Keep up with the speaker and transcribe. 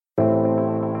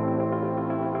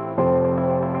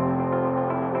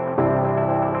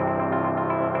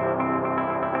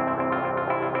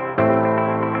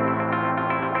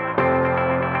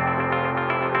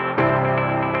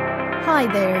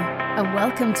Hi there, and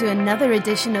welcome to another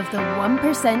edition of the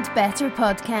 1% Better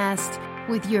podcast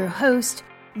with your host,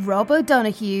 Rob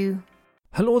O'Donoghue.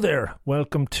 Hello there,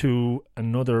 welcome to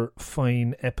another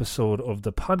fine episode of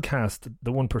the podcast,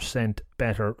 the 1%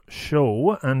 Better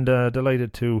show, and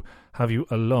delighted to have you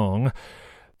along.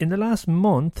 In the last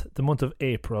month, the month of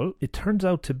April, it turns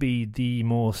out to be the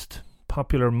most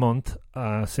popular month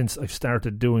since I've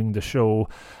started doing the show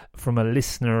from a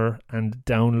listener and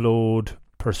download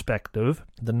perspective.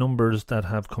 The numbers that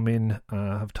have come in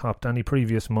have topped any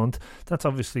previous month. That's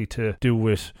obviously to do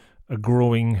with a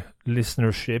growing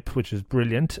listenership, which is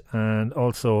brilliant, and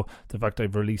also the fact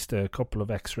I've released a couple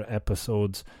of extra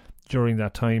episodes during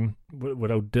that time,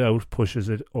 without doubt pushes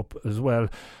it up as well.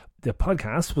 The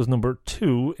podcast was number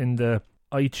 2 in the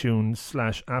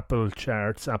iTunes/Apple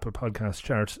charts, Apple Podcast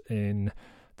charts, in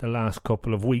the last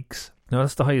couple of weeks. Now,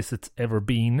 that's the highest it's ever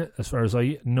been, as far as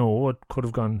I know. It could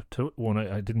have gone to one.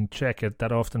 I didn't check it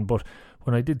that often, but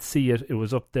when I did see it, it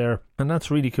was up there, and that's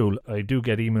really cool. I do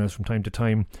get emails from time to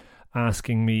time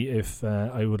asking me if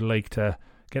I would like to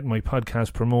get my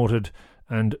podcast promoted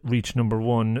and reach number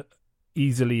 1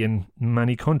 easily in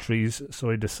many countries,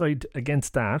 so I decide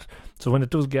against that. So when it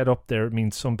does get up there, it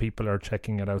means some people are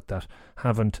checking it out that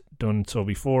haven't done so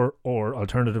before, or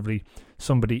alternatively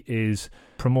somebody is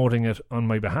promoting it on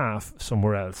my behalf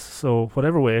somewhere else. So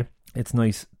whatever way, it's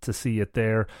nice to see it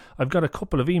there. I've got a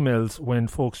couple of emails when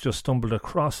folks just stumbled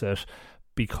across it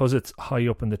because it's high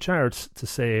up in the charts to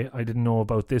say, I didn't know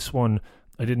about this one,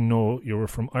 I didn't know you were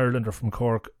from Ireland or from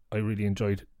Cork, I really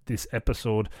enjoyed this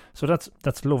episode. So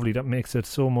that's lovely. That makes it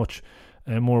so much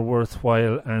more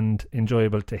worthwhile and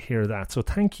enjoyable to hear that. So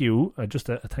thank you. Just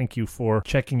a thank you for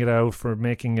checking it out, for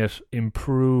making it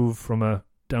improve from a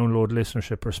download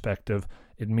listenership perspective.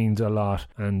 It means a lot,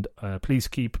 and please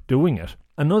keep doing it.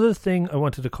 Another thing I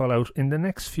wanted to call out, in the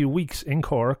next few weeks in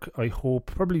Cork, I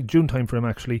hope, probably June time frame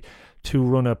actually, to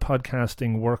run a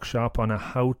podcasting workshop on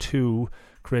how to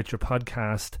create your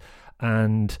podcast,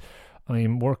 and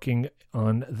I'm working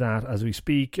on that as we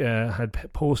speak.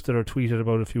 Had posted or tweeted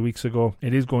about it a few weeks ago.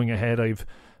 It is going ahead. I've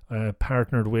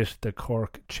partnered with the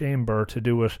Cork Chamber to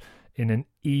do it in an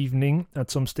evening at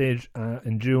some stage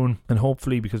in June, and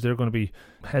hopefully, because they're going to be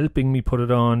helping me put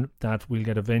it on, that we'll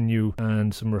get a venue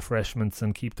and some refreshments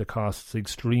and keep the costs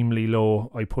extremely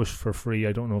low. I pushed for free.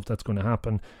 I don't know if that's going to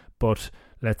happen, but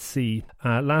let's see.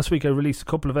 Last week I released a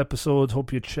couple of episodes.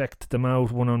 Hope you checked them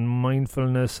out. One on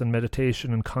mindfulness and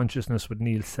meditation and consciousness with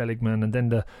Neil Seligman, and then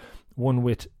the one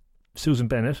with Susan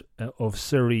Bennett of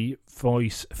Siri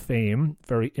voice fame.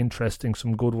 Very interesting,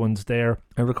 some good ones there.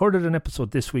 I recorded an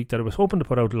episode this week that I was hoping to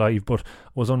put out live but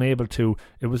was unable to.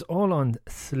 It was all on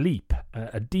sleep,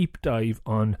 a deep dive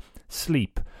on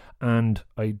sleep, and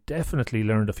I definitely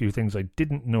learned a few things I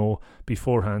didn't know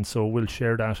beforehand, so we'll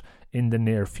share that in the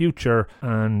near future,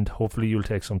 and hopefully you'll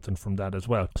take something from that as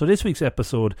well. So this week's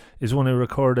episode is one I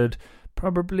recorded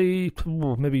probably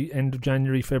maybe end of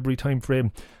January, February time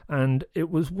frame, and it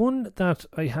was one that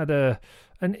I had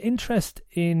an interest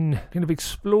in kind of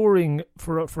exploring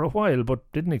for a while, but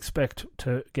didn't expect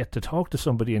to get to talk to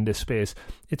somebody in this space.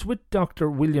 It's with Dr.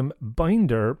 William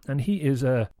Binder, and he is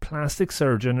a plastic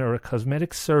surgeon or a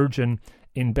cosmetic surgeon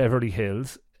in Beverly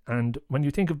Hills. And when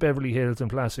you think of Beverly Hills and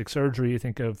plastic surgery, you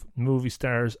think of movie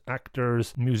stars,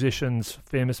 actors, musicians,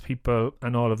 famous people,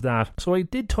 and all of that. So I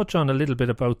did touch on a little bit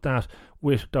about that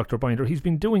with Dr. Binder. He's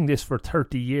been doing this for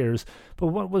 30 years. But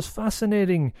what was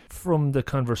fascinating from the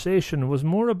conversation was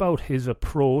more about his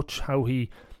approach, how he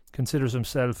considers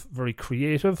himself very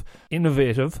creative,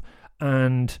 innovative,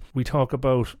 and we talk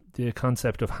about the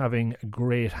concept of having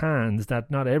great hands,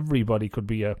 that not everybody could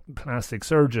be a plastic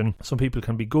surgeon. Some people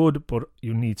can be good, but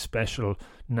you need special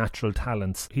natural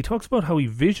talents. He talks about how he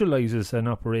visualizes an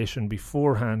operation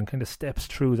beforehand and kind of steps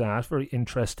through that. Very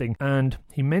interesting. And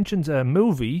he mentions a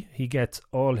movie he gets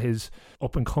all his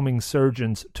up-and-coming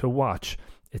surgeons to watch.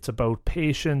 It's about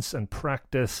patience and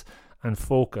practice and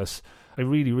focus. I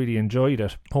really, really enjoyed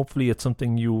it. Hopefully it's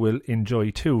something you will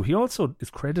enjoy too. He also is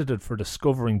credited for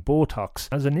discovering Botox.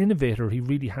 As an innovator, he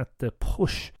really had to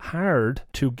push hard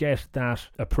to get that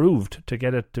approved, to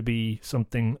get it to be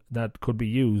something that could be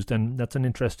used. And that's an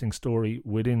interesting story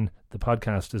within the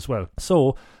podcast as well.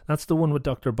 So that's the one with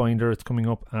Dr. Binder. It's coming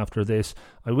up after this.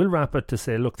 I will wrap it to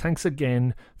say, look, thanks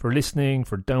again for listening,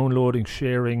 for downloading,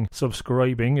 sharing,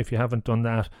 subscribing. If you haven't done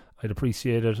that, I'd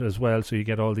appreciate it as well, so you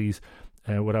get all these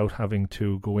without having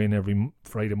to go in every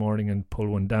Friday morning and pull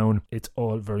one down. It's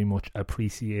all very much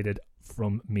appreciated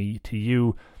from me to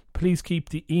you. Please keep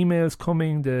the emails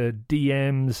coming, the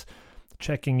DMs,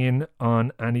 checking in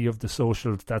on any of the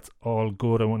socials. That's all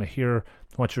good. I want to hear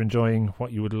what you're enjoying,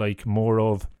 what you would like more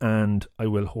of, and I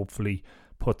will hopefully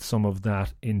put some of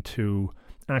that into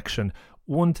action.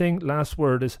 One thing, last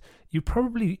word, is you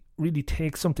probably really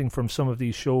take something from some of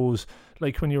these shows,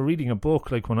 like when you're reading a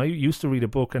book, like when I used to read a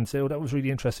book and say, oh, that was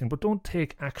really interesting, but don't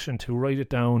take action to write it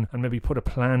down and maybe put a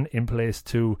plan in place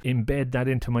to embed that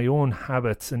into my own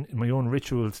habits and my own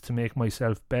rituals to make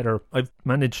myself better. I've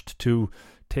managed to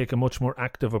take a much more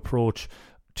active approach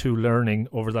to learning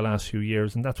over the last few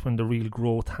years, and that's when the real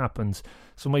growth happens.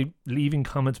 So my leaving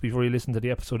comments before you listen to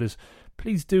the episode is,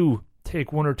 please do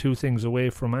take one or two things away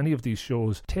from any of these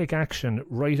shows. Take action,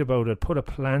 write about it, put a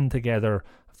plan together,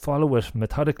 follow it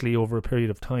methodically over a period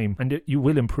of time, and you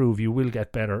will improve, you will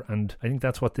get better. And I think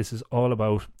that's what this is all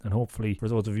about, and hopefully for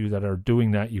those of you that are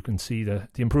doing that, you can see the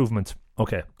improvements.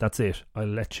 Okay, that's it. I'll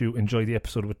let you enjoy the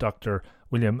episode with Dr.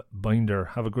 William Binder.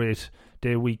 Have a great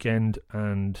day, weekend,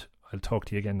 and I'll talk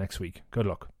to you again next week. Good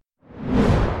luck.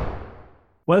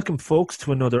 Welcome, folks,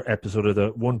 to another episode of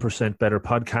the 1% Better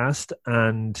podcast,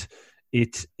 and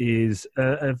it is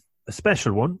a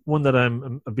special one that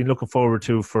I've been looking forward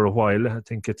to for a while. I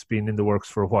think it's been in the works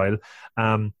for a while.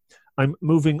 I'm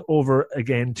moving over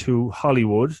again to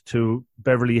Hollywood, to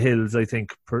Beverly Hills, I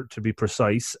think, to be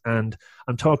precise, and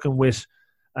I'm talking with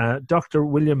Dr.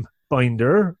 William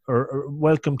Binder. Or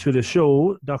welcome to the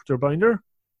show, Dr. Binder.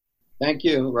 Thank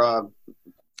you, Rob.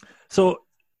 So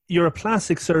you're a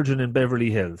plastic surgeon in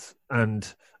Beverly Hills,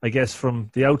 and I guess from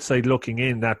the outside looking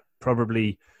in, that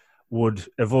probably would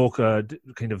evoke a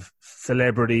kind of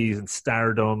celebrities and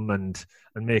stardom and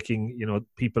making,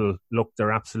 people look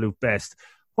their absolute best.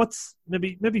 What's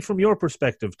maybe from your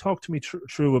perspective, talk to me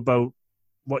through about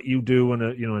what you do on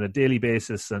a daily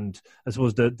basis, and I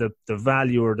suppose the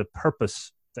value or the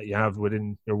purpose that you have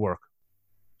within your work.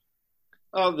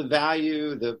 Oh, the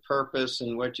value, the purpose,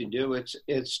 and what you do.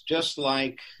 It's just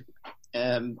like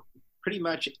pretty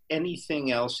much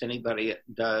anything else anybody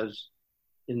does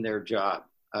in their job.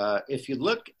 If you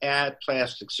look at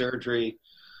plastic surgery,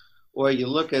 or you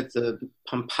look at the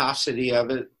pomposity of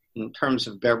it in terms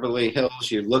of Beverly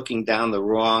Hills, you're looking down the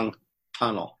wrong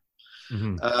tunnel.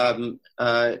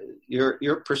 Mm-hmm.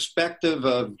 Your perspective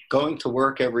of going to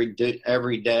work every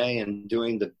day and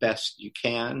doing the best you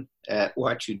can at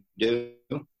what you do,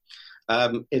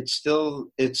 it's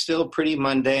still pretty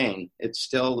mundane. It's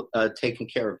still taking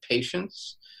care of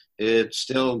patients. It's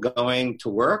still going to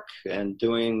work and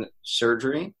doing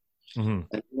surgery, mm-hmm.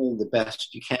 and doing the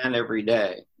best you can every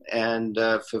day, and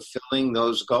fulfilling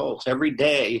those goals. Every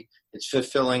day, it's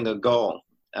fulfilling a goal.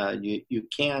 You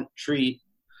can't treat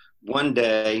one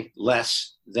day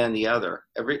less than the other.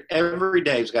 Every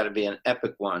day's got to be an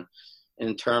epic one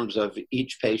in terms of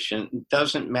each patient. It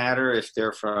doesn't matter if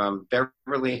they're from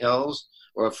Beverly Hills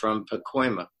or from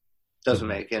Pacoima. Doesn't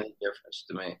make any difference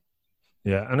to me.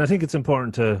 Yeah, and I think it's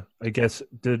important to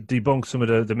debunk some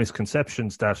of the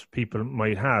misconceptions that people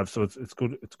might have. So it's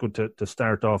good to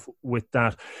start off with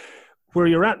that. Where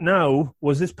you're at now,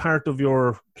 was this part of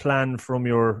your plan from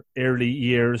your early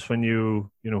years when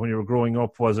you were growing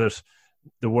up? Was it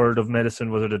the world of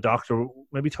medicine? Was it a doctor?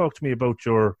 Maybe talk to me about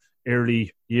your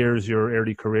early years, your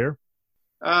early career.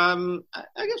 I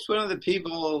guess one of the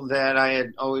people that I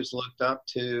had always looked up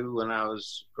to when I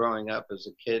was growing up as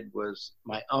a kid was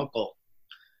my uncle,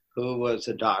 who was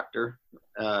a doctor.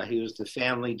 He was the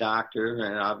family doctor,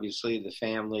 and obviously the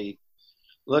family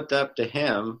looked up to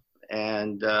him.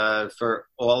 And for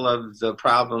all of the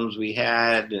problems we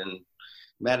had in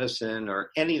medicine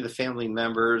or any of the family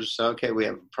members, okay, we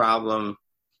have a problem,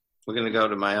 we're going to go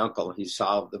to my uncle. He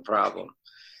solved the problem.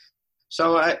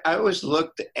 So I always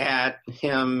looked at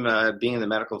him being in the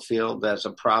medical field as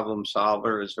a problem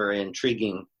solver as very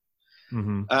intriguing.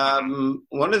 Mm-hmm.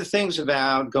 One of the things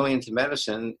about going into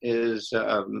medicine is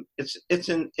it's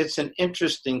an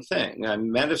interesting thing.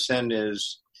 Medicine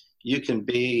is, you can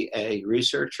be a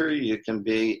researcher, you can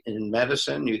be in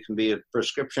medicine, you can be a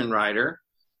prescription writer.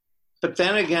 But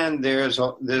then again, there's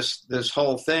this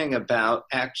whole thing about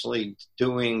actually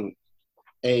doing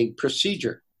a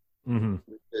procedure, mm-hmm.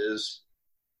 which is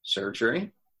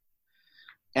surgery.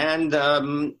 And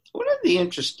one of the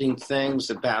interesting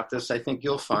things about this, I think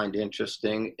you'll find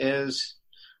interesting, is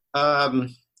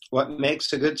what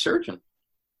makes a good surgeon.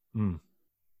 Mm.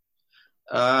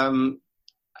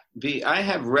 I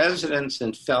have residents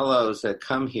and fellows that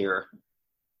come here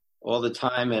all the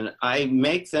time, and I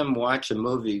make them watch a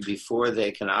movie before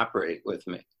they can operate with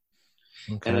me.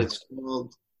 Okay. And it's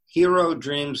called Jiro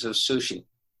Dreams of Sushi.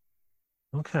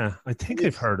 Okay. I think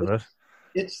I've heard of it.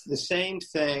 It's the same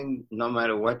thing no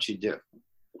matter what you do.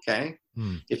 Okay.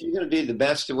 If you're going to be the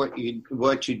best at what you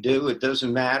do, it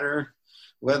doesn't matter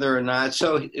whether or not.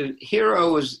 So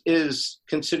Jiro is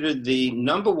considered the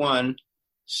number one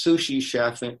sushi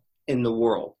chef in the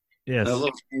world. Yes. A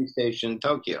little train station in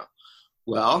Tokyo.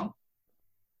 Well,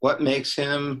 what makes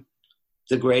him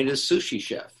the greatest sushi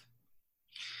chef?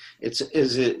 Is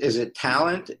it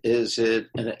talent? Is it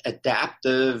an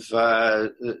adaptive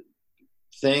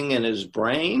thing in his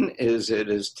brain? Is it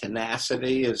his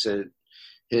tenacity? Is it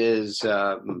his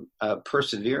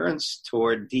perseverance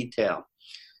toward detail?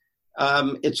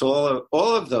 It's all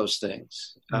of those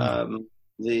things.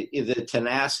 The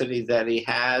tenacity that he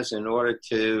has in order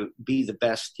to be the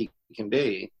best he can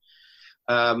be.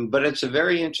 But it's a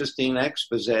very interesting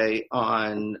expose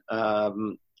on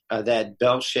that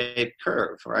bell-shaped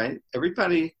curve, right?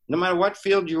 Everybody, no matter what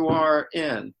field you are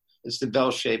in, it's the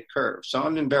bell-shaped curve. So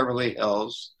I'm in Beverly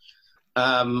Hills.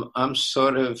 I'm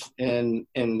sort of in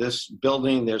this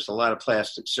building. There's a lot of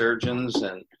plastic surgeons,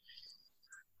 and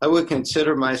I would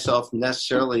consider myself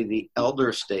necessarily the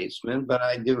elder statesman, but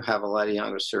I do have a lot of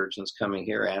younger surgeons coming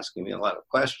here asking me a lot of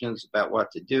questions about what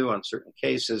to do on certain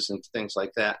cases and things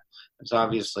like that. There's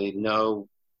obviously no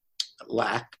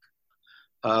lack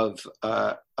of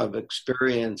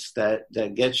experience that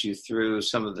gets you through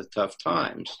some of the tough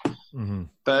times. Mm-hmm.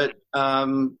 But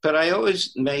I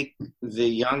always make the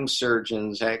young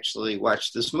surgeons actually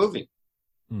watch this movie.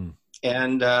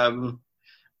 And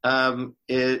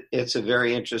it's a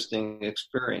very interesting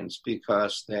experience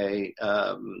because they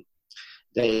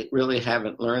really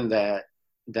haven't learned that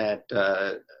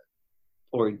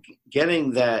or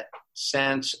getting that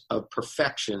sense of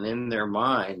perfection in their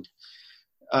mind.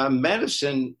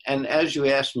 Medicine, and as you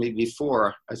asked me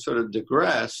before, I sort of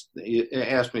digressed. You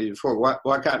asked me before,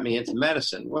 what got me into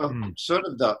medicine? Well, sort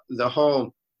of the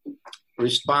whole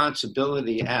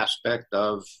responsibility aspect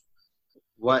of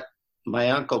what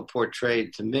my uncle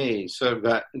portrayed to me sort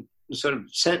of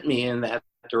sent me in that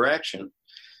direction.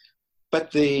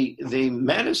 But the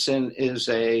medicine is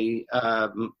the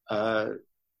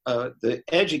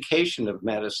education of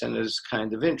medicine is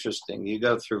kind of interesting. You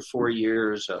go through 4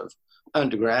 years of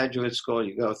undergraduate school,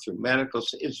 you go through medical.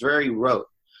 It's very rote.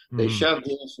 They shove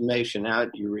the information out,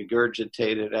 you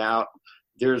regurgitate it out.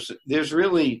 There's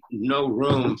really no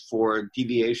room for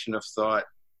deviation of thought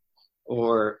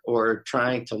or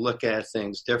trying to look at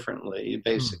things differently. You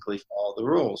basically follow the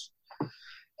rules.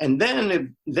 And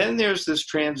then there's this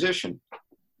transition.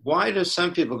 Why do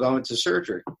some people go into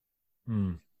surgery?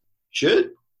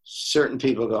 Should certain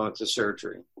people go into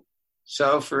surgery?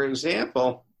 So, for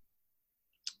example,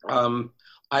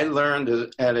 I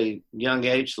learned at a young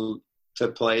age to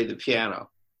play the piano.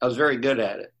 I was very good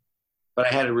at it, but I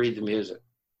had to read the music.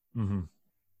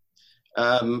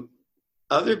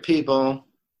 Other people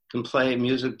can play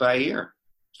music by ear.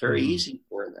 It's very easy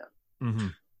for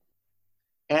them.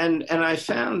 And I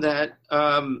found that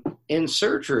in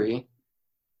surgery,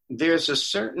 there's a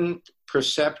certain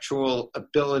perceptual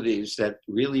abilities that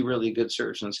really, really good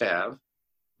surgeons have.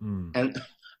 And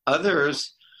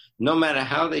others, no matter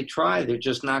how they try, they're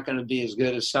just not going to be as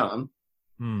good as some.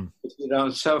 If you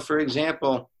don't. So, for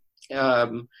example,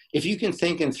 if you can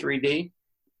think in 3D,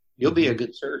 you'll be a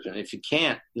good surgeon. If you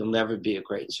can't, you'll never be a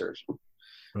great surgeon.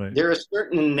 Right. There are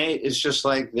certain innate. It's just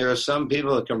like there are some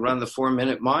people that can run the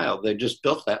 4-minute mile. They're just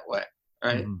built that way,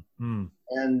 right?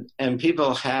 And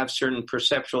people have certain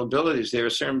perceptual abilities. There are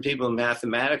certain people in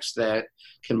mathematics that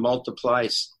can multiply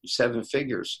 7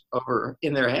 figures over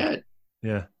in their head.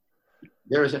 Yeah.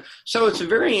 So it's a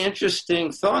very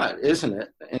interesting thought, isn't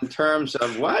it? In terms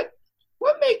of what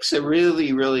makes a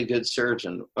really, really good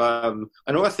surgeon? An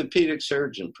orthopedic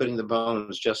surgeon putting the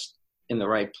bones just in the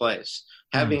right place,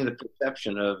 having the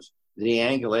perception of the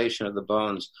angulation of the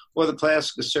bones, or the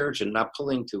plastic surgeon not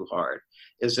pulling too hard,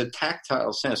 is a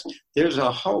tactile sense. There's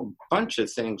a whole bunch of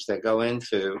things that go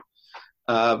into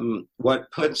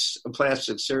what puts a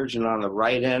plastic surgeon on the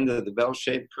right end of the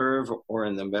bell-shaped curve or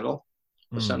in the middle,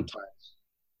 or sometimes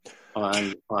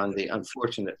on the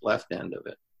unfortunate left end of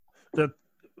it. That's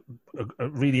a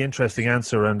really interesting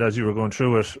answer, and as you were going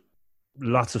through it,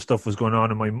 lots of stuff was going on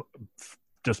in my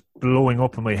just blowing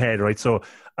up in my head, right? So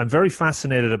I'm very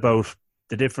fascinated about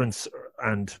the difference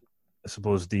and I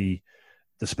suppose the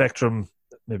spectrum,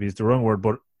 maybe is the wrong word,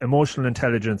 but emotional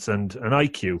intelligence and an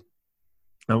IQ.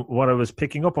 Now, what I was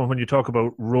picking up on when you talk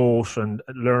about rote and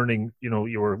learning,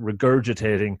 you're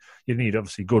regurgitating, you need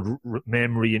obviously good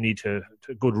memory, you need to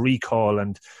good recall,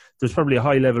 and there's probably a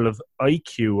high level of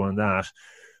IQ on that.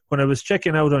 When I was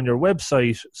checking out on your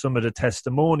website some of the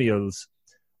testimonials,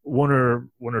 one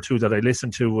or two that I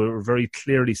listened to were very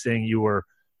clearly saying you were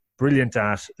brilliant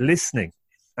at listening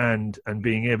and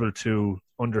being able to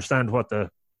understand what the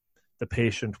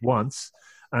patient wants.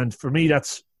 And for me,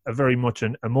 that's a very much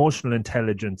an emotional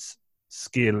intelligence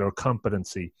skill or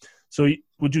competency. So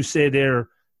would you say there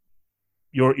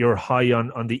you're high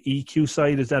on the EQ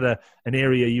side? Is that an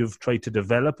area you've tried to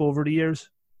develop over the years?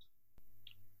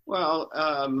 Well,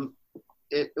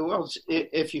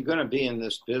 if you're going to be in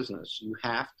this business, you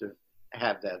have to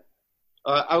have that.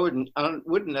 I wouldn't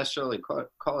necessarily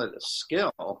call it a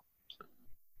skill,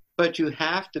 but you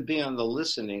have to be on the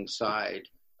listening side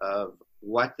of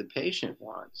what the patient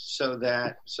wants.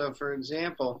 So for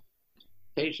example,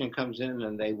 patient comes in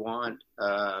and they want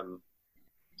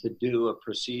to do a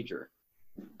procedure.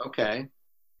 Okay,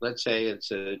 let's say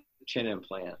it's a chin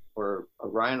implant or a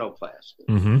rhinoplasty.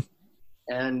 Mm-hmm.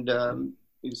 And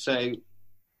you say,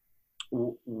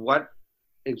 what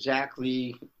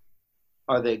exactly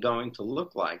are they going to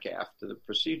look like after the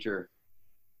procedure?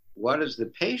 What does the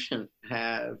patient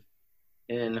have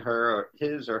in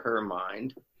his or her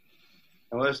mind?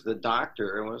 And what does the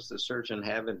doctor and what does the surgeon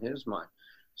have in his mind?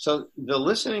 So the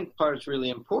listening part is really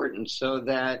important, so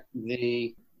that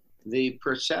the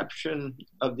perception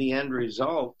of the end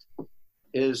result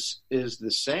is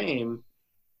the same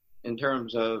in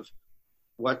terms of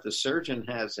what the surgeon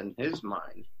has in his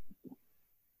mind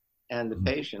and the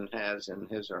patient has in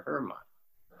his or her mind.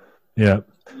 Yeah.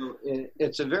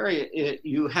 So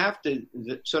you have to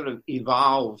sort of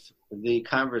evolve the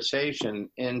conversation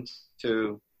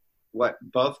into what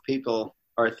both people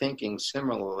are thinking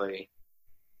similarly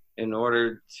in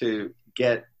order to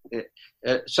get it.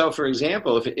 So for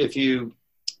example, if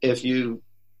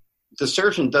the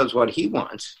surgeon does what he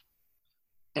wants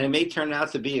and it may turn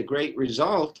out to be a great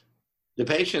result, the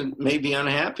patient may be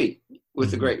unhappy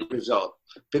with the great result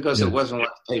because it wasn't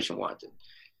what the patient wanted.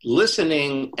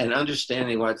 Listening and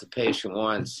understanding what the patient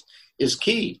wants is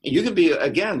key. You could be,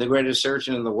 again, the greatest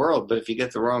surgeon in the world, but if you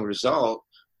get the wrong result,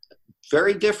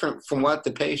 very different from what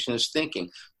the patient is thinking.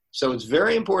 So it's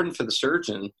very important for the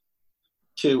surgeon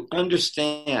to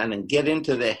understand and get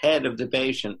into the head of the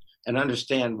patient and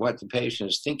understand what the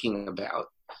patient is thinking about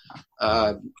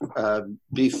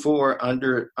before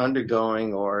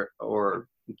undergoing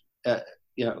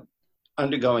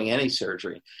undergoing any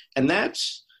surgery. And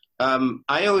that's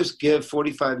I always give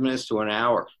 45 minutes to an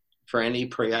hour for any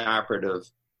preoperative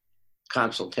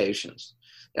consultations.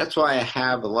 That's why I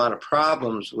have a lot of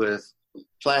problems with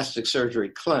plastic surgery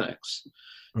clinics.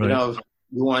 Right.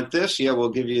 You want this? Yeah, we'll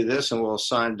give you this, and we'll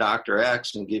assign Dr.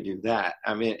 X and give you that.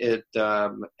 I mean,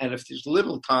 and if there's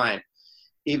little time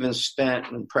even spent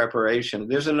in preparation,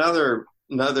 there's another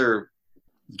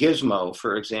gizmo,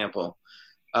 for example,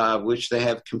 which they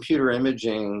have computer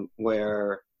imaging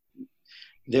where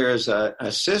there's an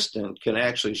assistant can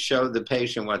actually show the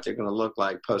patient what they're going to look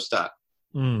like post-op.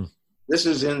 Mm. This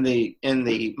is in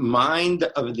the mind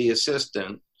of the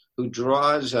assistant who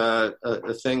draws a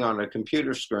thing on a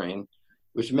computer screen,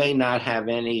 which may not have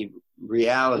any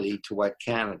reality to what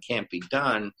can and can't be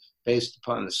done based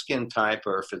upon the skin type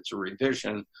or if it's a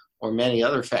revision or many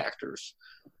other factors.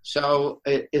 So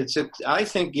I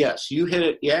think, yes, you hit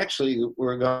it. You actually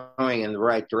were going in the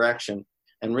right direction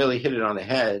and really hit it on the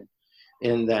head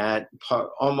in that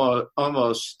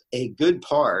almost a good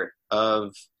part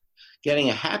of getting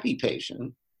a happy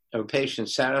patient, a patient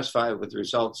satisfied with the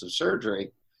results of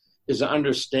surgery, is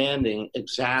understanding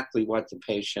exactly what the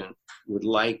patient would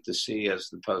like to see as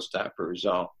the post-op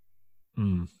result.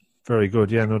 Very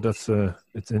good. Yeah, no, that's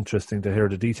it's interesting to hear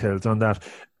the details on that.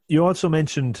 You also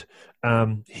mentioned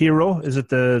Jiro, is it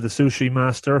the sushi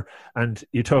master? And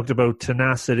you talked about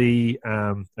tenacity,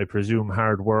 I presume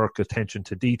hard work, attention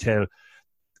to detail,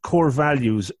 core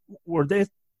values. Were they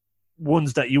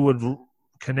ones that you would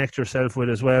connect yourself with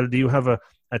as well? Do you have a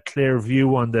clear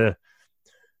view on the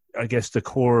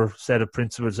core set of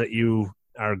principles that you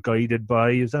are guided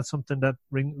by? Is that something that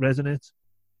resonates?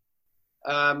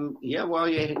 Yeah, well,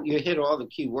 you hit all the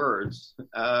key words.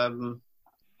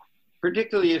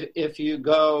 Particularly if you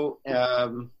go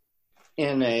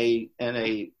in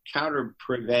a counter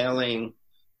prevailing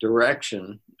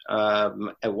direction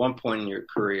at one point in your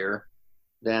career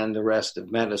than the rest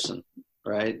of medicine,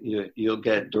 right? You'll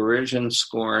get derision,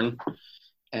 scorn,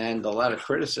 and a lot of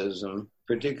criticism,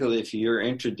 particularly if you're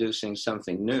introducing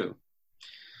something new.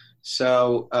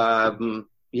 So,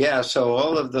 so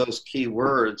all of those key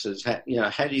words is, how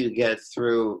do you get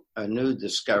through a new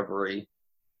discovery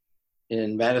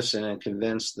in medicine and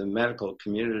convince the medical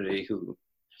community who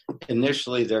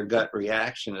initially their gut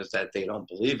reaction is that they don't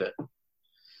believe it.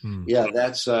 Yeah,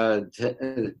 that's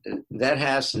that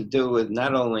has to do with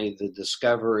not only the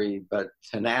discovery, but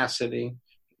tenacity,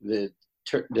 the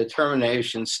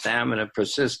determination, stamina,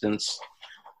 persistence,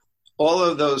 all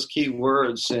of those key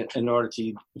words in order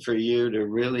for you to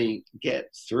really get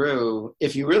through,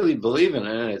 if you really believe in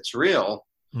it and it's real,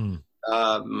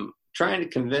 trying to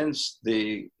convince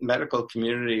the medical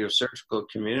community or surgical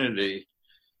community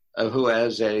who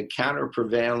has a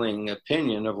counter-prevailing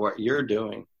opinion of what you're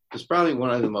doing is probably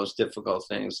one of the most difficult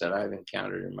things that I've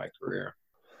encountered in my career.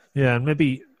 Yeah, and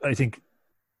maybe I think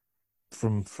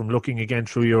from looking again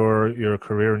through your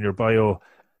career and your bio,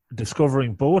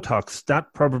 discovering Botox,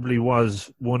 that probably was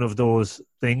one of those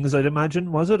things, I'd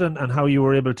imagine, was it? And how you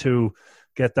were able to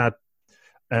get that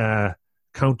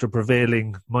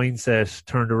counter-prevailing mindset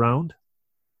turned around?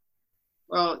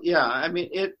 Well, yeah, I mean,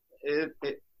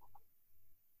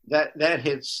 that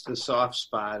hits the soft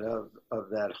spot of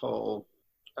that whole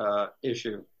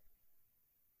issue.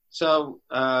 So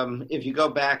if you go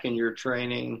back in your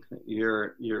training,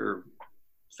 you're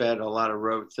fed a lot of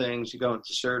rote things. You go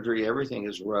into surgery, everything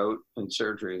is rote in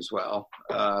surgery as well.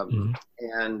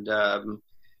 And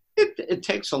it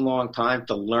takes a long time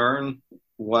to learn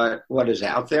what is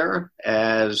out there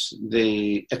as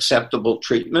the acceptable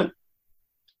treatment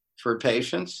for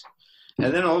patients.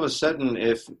 And then all of a sudden,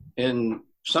 if in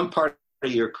some part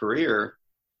of your career,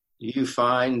 you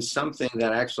find something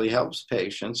that actually helps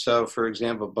patients. So, for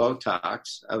example,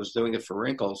 Botox, I was doing it for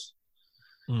wrinkles.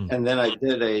 And then I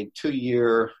did a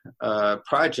 2-year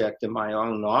project in my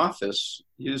own office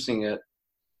using it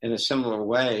in a similar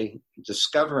way,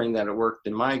 discovering that it worked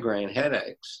in migraine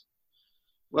headaches.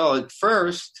 Well, at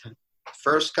first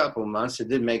couple of months, it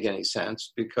didn't make any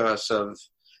sense because of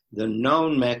the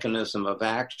known mechanism of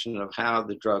action of how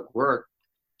the drug worked.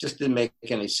 Just didn't make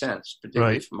any sense,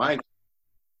 particularly for migraine.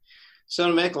 So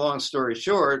to make a long story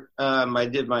short, I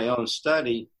did my own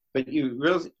study, but you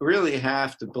really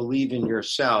have to believe in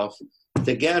yourself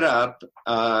to get up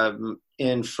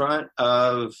in front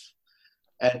of,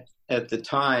 at the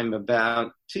time,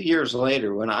 about 2 years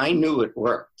later, when I knew it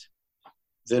worked.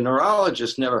 The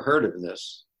neurologist never heard of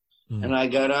this. And I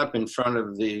got up in front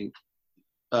of the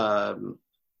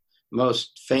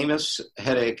most famous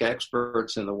headache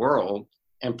experts in the world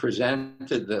and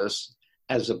presented this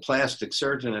as a plastic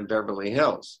surgeon in Beverly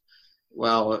Hills.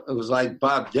 Well, it was like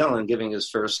Bob Dylan giving his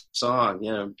first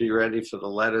song, be ready for the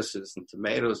lettuces and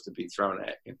tomatoes to be thrown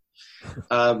at you.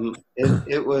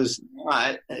 It was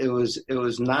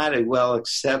not a well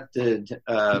accepted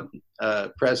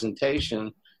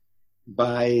presentation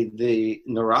by the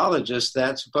neurologist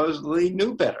that supposedly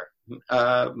knew better.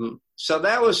 So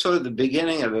that was sort of the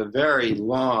beginning of a very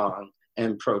long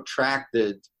and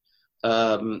protracted,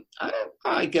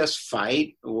 I guess,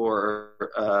 fight, or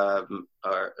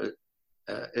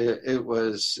it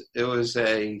was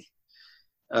a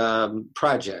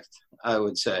project, I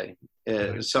would say.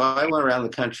 So I went around the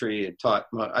country and taught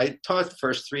the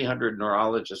first 300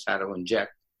 neurologists how to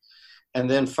inject. And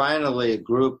then finally a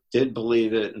group did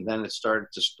believe it, and then it started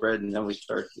to spread, and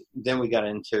then we got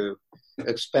into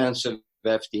expensive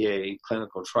FDA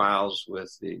clinical trials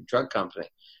with the drug company.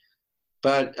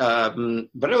 But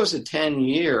it was a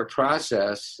 10-year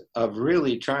process of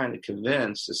really trying to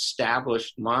convince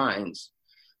established minds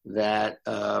that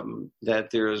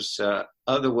there's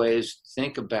other ways to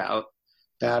think about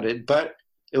it. But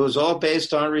it was all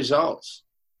based on results.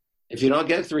 If you don't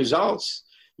get the results,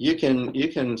 you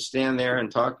can stand there and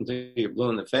talk until you're blue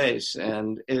in the face,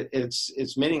 and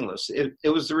it's meaningless. It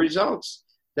was the results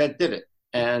that did it,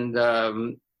 and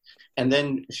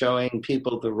then showing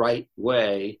people the right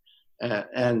way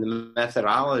and the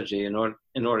methodology in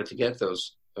order to get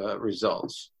those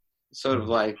results. Sort of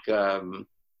like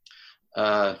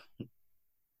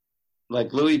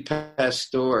Louis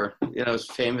Pasteur, his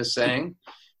famous saying,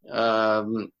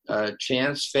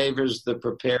 "Chance favors the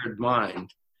prepared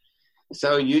mind."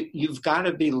 So you've got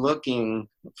to be looking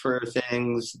for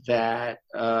things that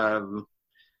are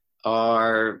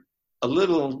a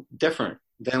little different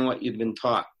than what you've been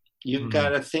taught. You've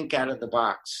got to think out of the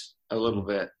box a little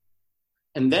bit.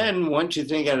 And then once you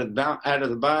think out of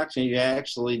the box and you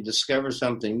actually discover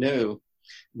something new,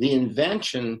 the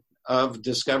invention of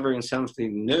discovering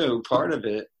something new, part of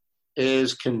it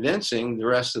is convincing the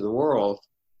rest of the world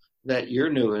that your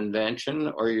new invention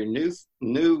or your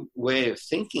new way of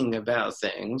thinking about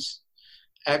things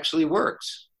actually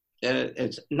works.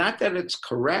 It's not that it's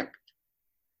correct,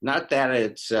 not that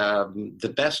it's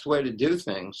the best way to do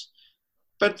things,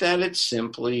 but that it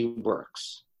simply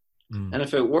works. And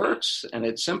if it works and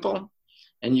it's simple,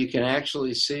 and you can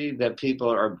actually see that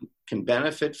people can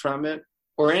benefit from it,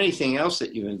 or anything else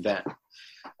that you invent,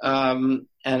 and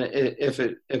if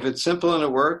it's simple and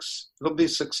it works, it'll be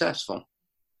successful.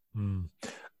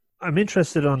 I'm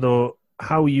interested on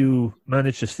how you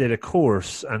manage to stay the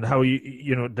course, and how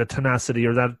you the tenacity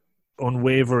or that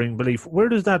unwavering belief. Where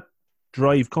does that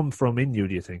drive come from in you,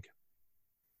 do you think?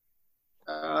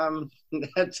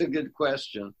 That's a good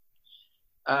question.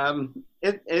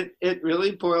 It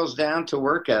really boils down to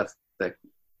work ethic.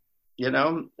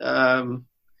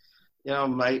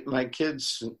 My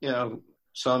kids,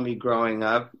 saw me growing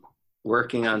up,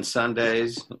 working on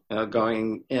Sundays,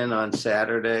 going in on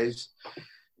Saturdays.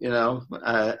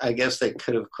 I guess they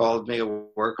could have called me a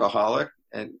workaholic,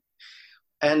 and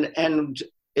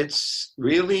it's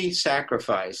really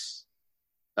sacrifice.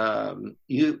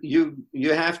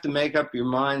 You have to make up your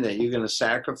mind that you're going to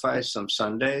sacrifice some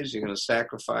Sundays. You're going to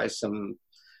sacrifice some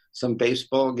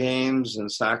baseball games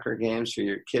and soccer games for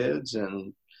your kids,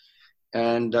 and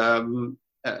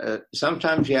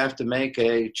sometimes you have to make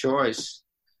a choice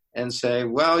and say,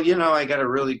 well, I got a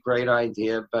really great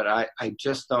idea, but I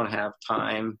just don't have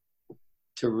time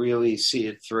to really see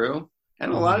it through.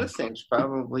 And a lot of things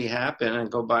probably happen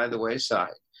and go by the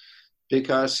wayside,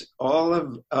 because all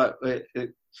of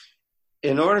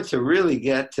in order to really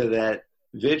get to that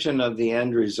vision of the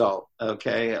end result,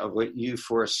 okay, of what you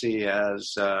foresee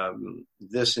as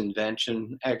this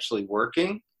invention actually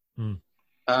working,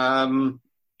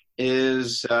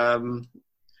 is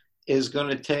going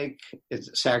to take a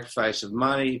sacrifice of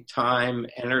money, time,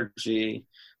 energy,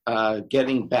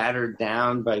 getting battered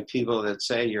down by people that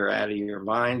say you're out of your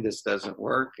mind, this doesn't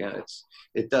work, and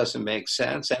it doesn't make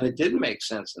sense. And it didn't make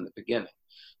sense in the beginning,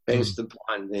 based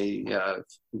upon the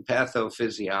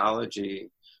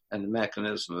pathophysiology and the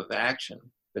mechanism of action.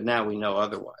 But now we know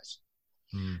otherwise.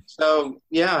 So,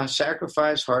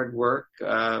 sacrifice, hard work,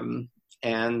 and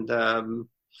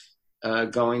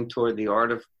going toward the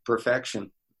art of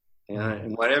perfection.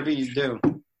 And whatever you do,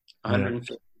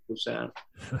 150%.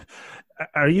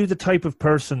 Are you the type of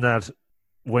person that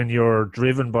when you're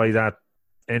driven by that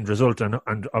end result and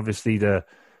obviously the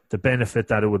benefit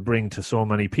that it would bring to so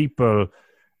many people,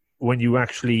 when you're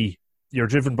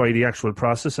driven by the actual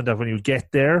process, and that when you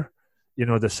get there,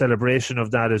 the celebration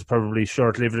of that is probably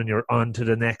short-lived and you're on to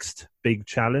the next big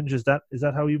challenge? Is that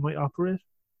how you might operate?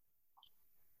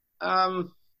 Well,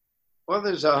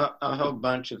 there's a whole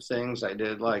bunch of things I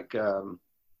did. Like,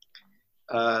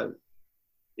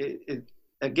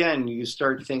 again, you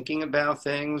start thinking about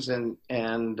things, and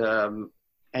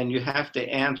you have to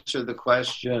answer the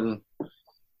question,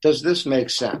 does this make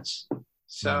sense?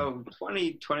 So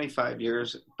 25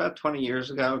 years ago,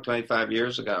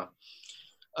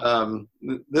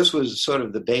 this was sort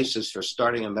of the basis for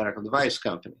starting a medical device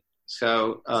company.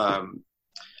 So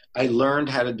I learned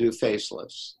how to do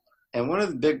facelifts. And one of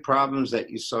the big problems that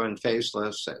you saw in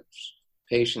facelifts as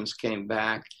patients came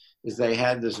back is they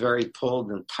had this very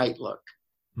pulled and tight look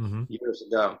years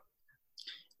ago.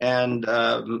 And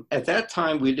at that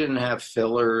time, we didn't have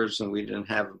fillers and we didn't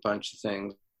have a bunch of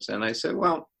things. And I said,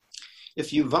 well,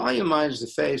 if you volumize the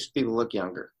face, people look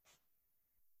younger,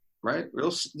 right?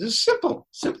 This is simple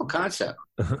concept.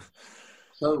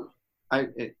 So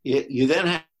you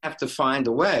then have to find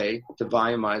a way to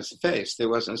volumize the face.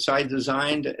 So I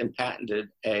designed and patented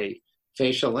a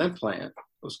facial implant.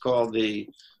 It was called the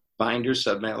binder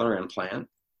submalar implant.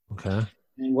 Okay.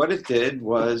 And what it did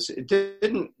was it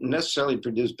didn't necessarily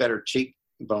produce better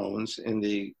cheekbones in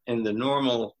the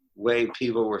normal way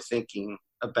people were thinking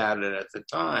about it at the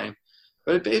time,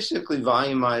 but it basically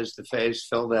volumized the face,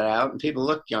 filled that out, and people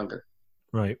looked younger.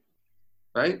 Right.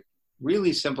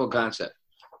 Really simple concept.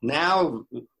 Now,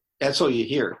 that's all you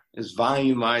hear is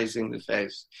volumizing the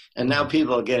face. And now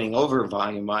people are getting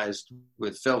over-volumized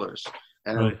with fillers.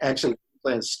 And actually,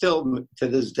 still to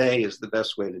this day is the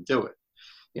best way to do it.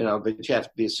 But you have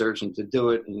to be a surgeon to do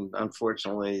it. And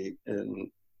unfortunately, in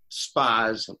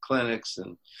spas and clinics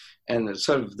and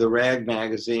sort of the rag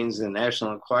magazines and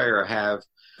National Enquirer have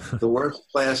the worst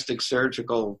plastic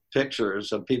surgical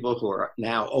pictures of people who are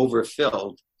now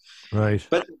overfilled. Right.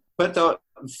 But the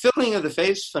filling of the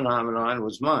face phenomenon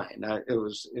was mine.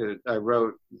 I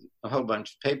wrote a whole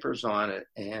bunch of papers on it,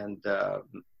 and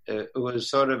it was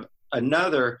sort of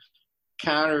another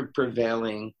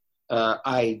counter-prevailing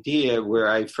idea where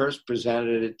I first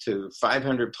presented it to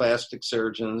 500 plastic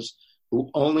surgeons who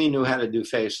only knew how to do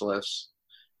facelifts.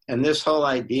 And this whole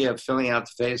idea of filling out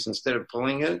the face instead of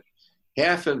pulling it,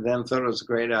 half of them thought it was a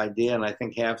great idea, and I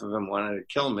think half of them wanted to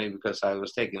kill me because I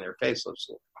was taking their facelifts.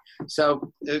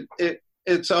 So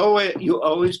it's always, you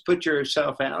always put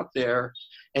yourself out there,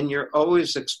 and you're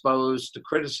always exposed to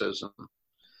criticism.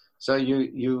 So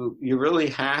you really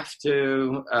have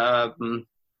to,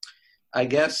 I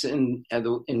guess in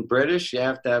British, you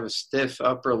have to have a stiff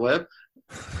upper lip.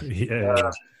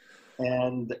 Yeah.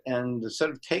 And sort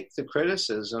of take the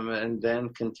criticism and then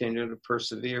continue to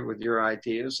persevere with your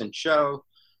ideas and show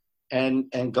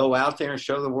and go out there and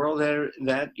show the world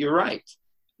that you're right,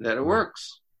 that it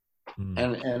works.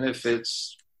 And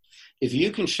if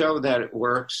you can show that it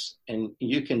works and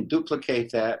you can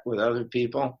duplicate that with other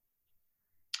people,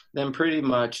 then pretty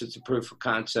much it's a proof of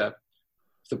concept.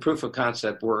 If the proof of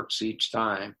concept works each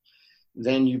time,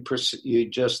 then you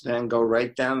just then go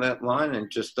right down that line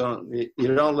and just don't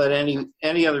let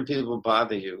any other people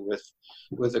bother you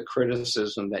with a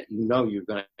criticism that you're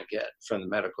going to get from the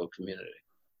medical community.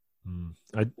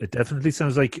 It definitely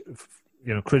sounds like,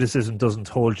 criticism doesn't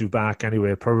hold you back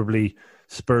anyway. It probably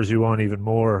spurs you on even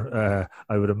more,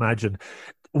 I would imagine.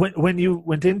 When you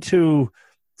went into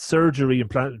surgery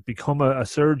and become a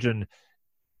surgeon,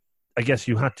 I guess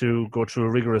you had to go through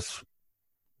a rigorous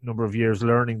number of years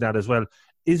learning that as well.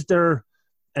 Is there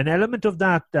an element of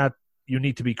that you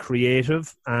need to be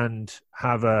creative and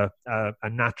have a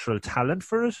natural talent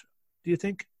for it, do you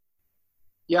think?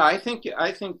 Yeah, I think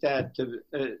that,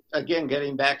 again,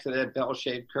 getting back to that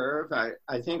bell-shaped curve,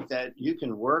 I think that you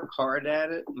can work hard at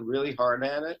it, really hard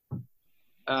at it.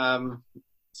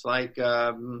 It's like,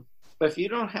 but if you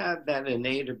don't have that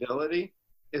innate ability,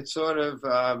 it's sort of,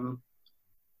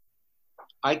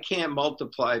 I can't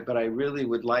multiply, but I really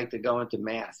would like to go into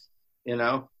math,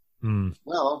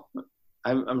 Well,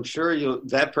 I'm sure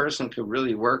that person could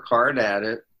really work hard at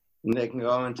it, and they can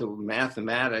go into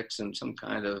mathematics and some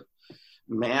kind of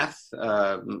math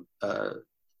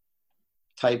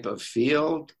type of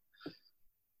field,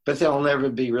 but they'll never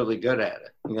be really good at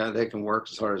it. They can work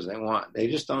as hard as they want. They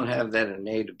just don't have that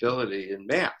innate ability in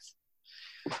math.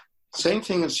 Same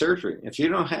thing in surgery. If you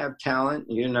don't have talent,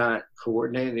 you're not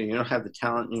coordinating, you don't have the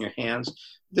talent in your hands.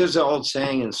 There's an old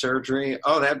saying in surgery,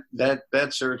 that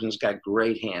surgeon's got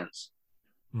great hands.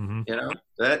 Mm-hmm.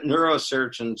 That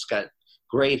neurosurgeon's got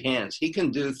great hands. He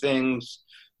can do things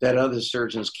that other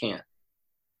surgeons can't.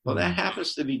 Well, that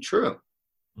happens to be true.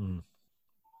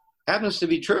 Happens to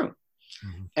be true.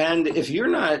 Mm-hmm. And if you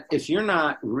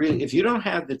don't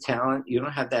have the talent, you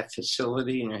don't have that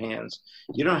facility in your hands,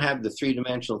 you don't have the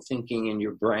three-dimensional thinking in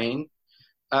your brain,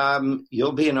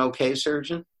 you'll be an okay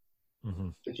surgeon,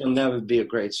 but you'll never be a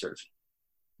great surgeon.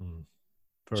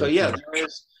 So yeah,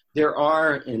 there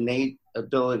are innate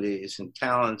abilities and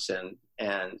talents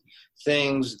and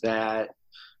things that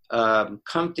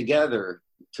come together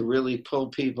to really pull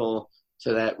people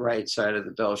to that right side of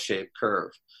the bell-shaped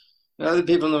curve. And other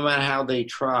people, no matter how they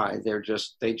try,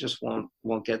 they just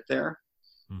won't get there.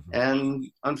 Mm-hmm. And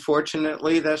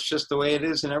unfortunately, that's just the way it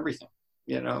is in everything.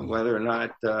 Whether or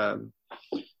not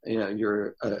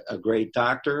you're a great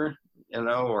doctor,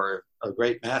 or a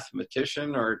great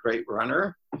mathematician or a great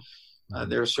runner,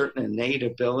 there are certain innate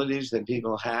abilities that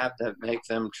people have that make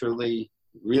them truly,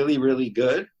 really, really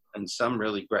good, and some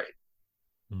really great.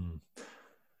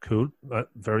 Cool.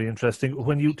 Very interesting.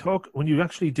 When you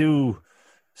actually do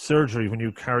surgery, when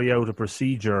you carry out a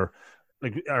procedure,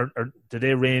 like do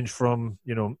they range from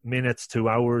minutes to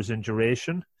hours in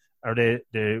duration? Are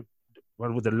they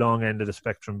what would the long end of the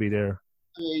spectrum be there?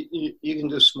 You can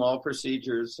do small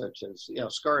procedures such as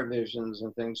scar revisions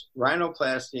and things.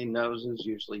 Rhinoplasty noses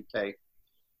usually take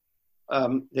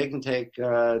they can take 2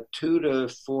 to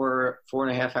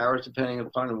 4.5 hours, depending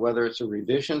upon whether it's a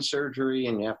revision surgery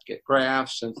and you have to get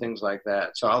grafts and things like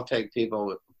that. So I'll take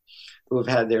people who have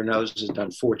had their noses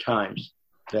done 4 times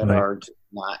that are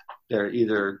not, they're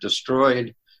either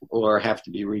destroyed or have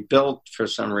to be rebuilt for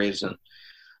some reason.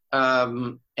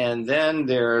 And then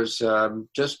there's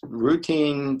just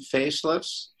routine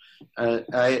facelifts.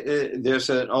 There's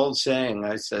an old saying,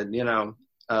 I said,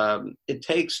 it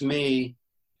takes me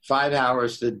 5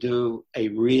 hours to do a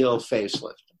real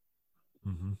facelift.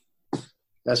 Mm-hmm.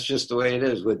 That's just the way it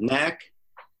is with neck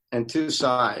and 2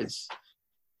 sides.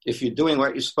 If you're doing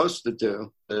what you're supposed to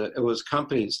do, it was a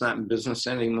company, it's not in business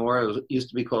anymore. It used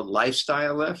to be called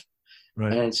Lifestyle Lift.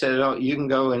 Right. And it said, you can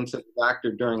go into the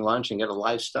doctor during lunch and get a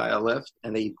lifestyle lift,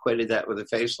 and they equated that with a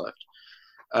facelift.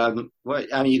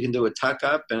 You can do a tuck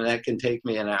up, and that can take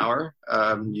me an hour.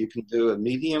 You can do a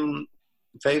medium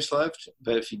facelift,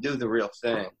 but if you do the real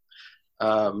thing,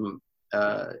 and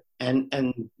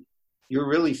you're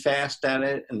really fast at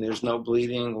it, and there's no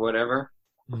bleeding, whatever,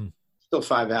 still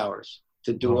 5 hours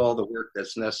to do all the work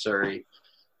that's necessary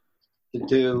to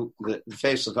do the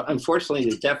facelift. Unfortunately,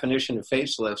 the definition of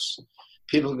facelifts,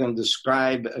 people can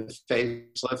describe a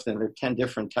facelift, and there are 10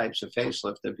 different types of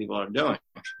facelift that people are doing.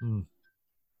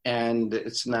 And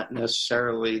it's not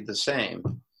necessarily the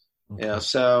same. Okay.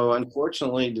 So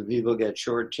unfortunately, do people get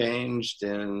shortchanged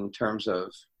in terms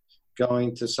of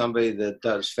going to somebody that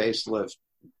does facelift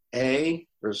A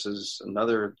versus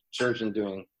another surgeon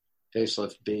doing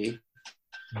facelift B?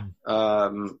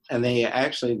 And they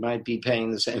actually might be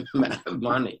paying the same amount of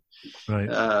money. Right.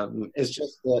 It's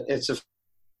just it's a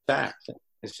fact.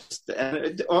 It's just, and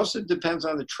it also depends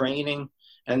on the training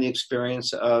and the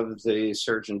experience of the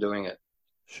surgeon doing it.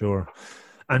 Sure.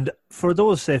 And for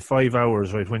those, say, 5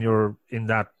 hours, right, when you're in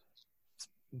that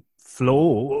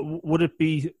flow, would it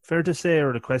be fair to say,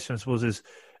 or the question I suppose is,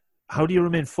 how do you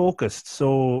remain focused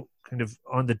so kind of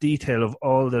on the detail of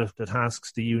all the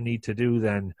tasks that you need to do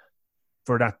then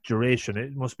for that duration?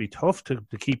 It must be tough to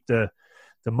keep the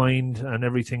mind and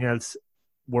everything else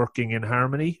working in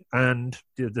harmony. And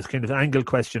this kind of angle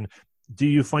question, do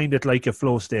you find it like a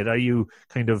flow state? Are you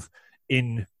kind of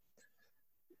in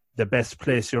the best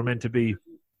place you're meant to be?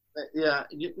 Yeah,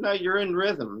 you're in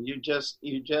rhythm. You just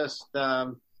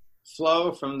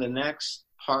flow from the next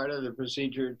part of the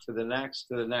procedure to the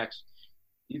next.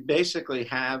 You basically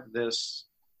have this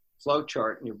flow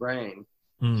chart in your brain.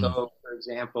 So, for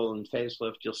example, in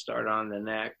facelift, you'll start on the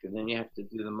neck, and then you have to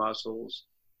do the muscles.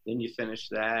 Then you finish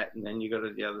that, and then you go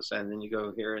to the other side, and then you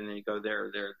go here, and then you go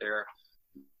there.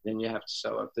 Then you have to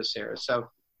sew up this area. So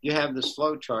you have this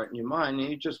flow chart in your mind, and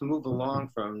you just move along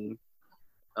from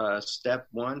step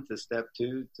 1 to step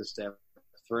 2 to step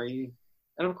 3.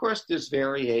 And, of course, there's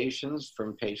variations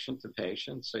from patient to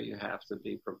patient, so you have to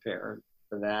be prepared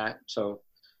for that. So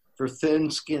for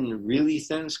really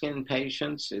thin-skinned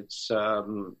patients, it's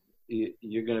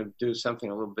you're going to do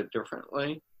something a little bit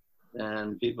differently.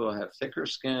 And people who have thicker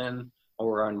skin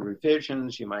or on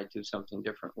revisions, you might do something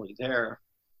differently there.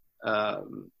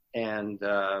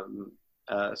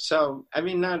 So, I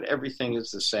mean, not everything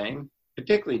is the same,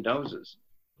 particularly noses.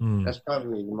 That's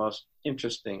probably the most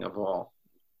interesting of all.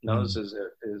 Noses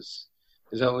is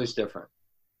always different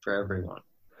for everyone.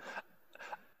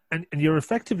 And you're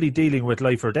effectively dealing with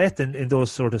life or death in those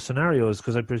sort of scenarios,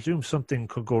 because I presume something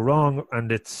could go wrong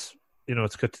and it's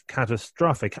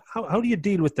catastrophic. How do you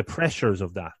deal with the pressures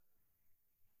of that?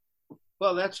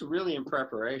 Well, that's really in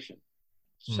preparation.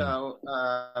 So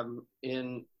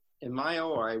in my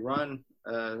OR, I run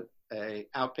a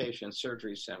outpatient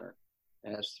surgery center.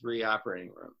 It has 3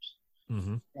 operating rooms.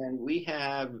 And we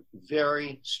have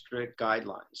very strict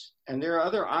guidelines. And there are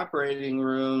other operating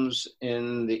rooms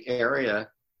in the area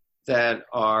that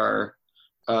are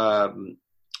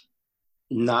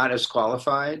not as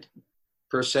qualified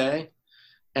per se.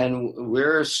 And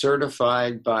we're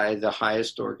certified by the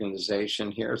highest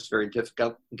organization here. It's very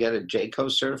difficult to get a JCO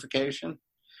certification.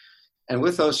 And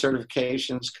with those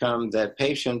certifications come that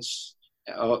patients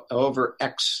over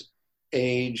X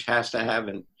age has to have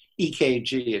an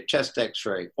EKG, a chest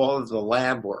x-ray, all of the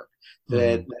lab work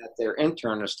that their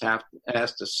internist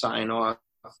has to sign off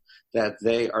that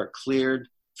they are cleared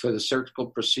for the surgical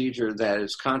procedure that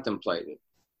is contemplated.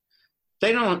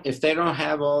 If they don't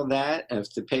have all that, and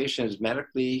if the patient is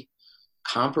medically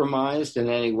compromised in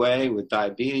any way with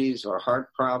diabetes or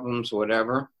heart problems or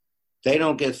whatever, they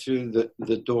don't get through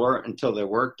the door until they're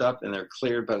worked up and they're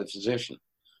cleared by the physician.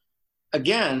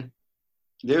 Again,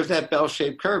 there's that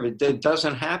bell-shaped curve. It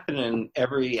doesn't happen in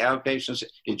every outpatient.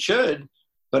 It should,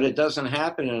 but it doesn't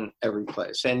happen in every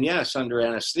place. And yes, under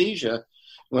anesthesia,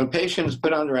 when a patient is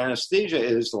put under anesthesia,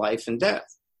 it is life and death.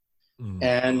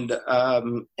 And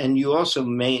you also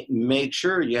make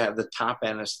sure you have the top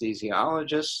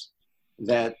anesthesiologists,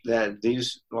 that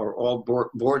these are all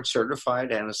board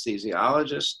certified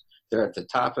anesthesiologists. They're at the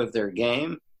top of their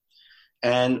game.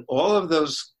 And all of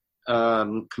those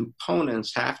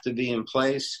components have to be in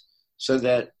place so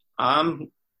that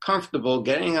I'm comfortable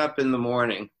getting up in the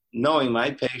morning, knowing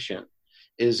my patient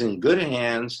is in good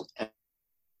hands.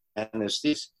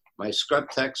 Anesthesia. My scrub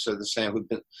techs are the same.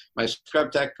 My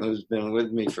scrub tech, who's been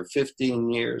with me for 15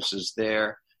 years, is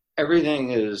there. Everything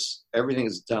is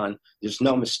done. There's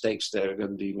no mistakes that are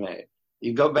going to be made.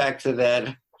 You go back to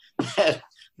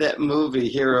that movie,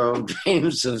 Jiro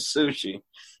Dreams of Sushi.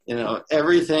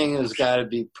 Everything has got to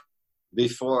be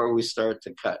before we start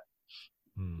to cut.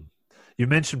 You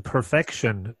mentioned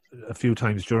perfection a few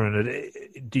times during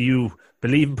it. Do you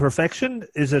believe in perfection?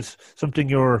 Is it something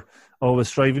you're always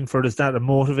striving for? Is that a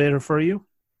motivator for you?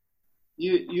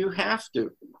 You have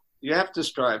to. You have to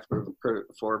strive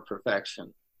for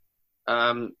perfection.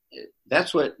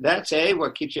 That's what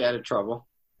keeps you out of trouble.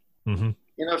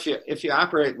 If you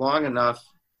operate long enough,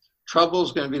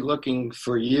 trouble's going to be looking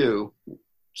for you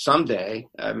someday.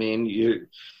 I mean, you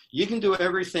can do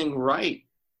everything right,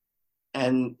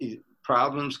 and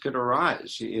problems could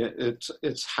arise.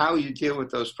 It's how you deal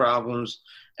with those problems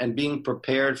and being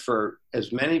prepared for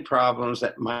as many problems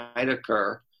that might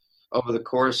occur over the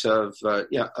course of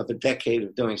a decade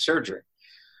of doing surgery.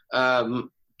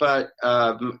 but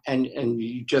and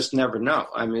you just never know.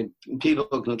 I mean, people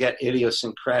can get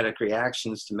idiosyncratic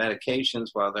reactions to medications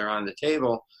while they're on the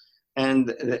table, and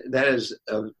that is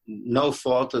no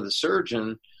fault of the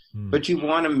surgeon. But you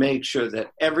want to make sure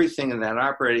that everything in that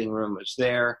operating room is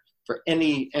there for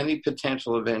any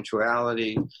potential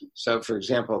eventuality. So, for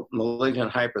example,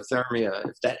 malignant hyperthermia,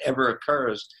 if that ever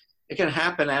occurs, it can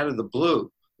happen out of the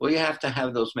blue. Well, you have to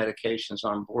have those medications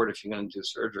on board if you're going to do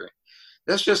surgery.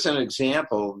 That's just an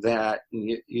example that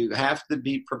you have to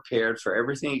be prepared for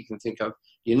everything you can think of.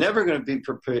 You're never going to be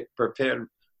prepared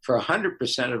for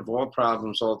 100% of all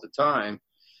problems all the time,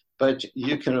 but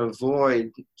you can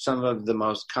avoid some of the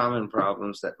most common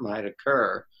problems that might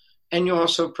occur. And you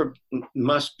also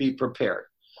must be prepared.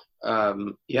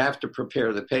 You have to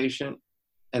prepare the patient,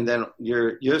 and then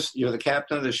you're the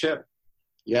captain of the ship.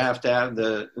 You have to have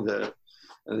the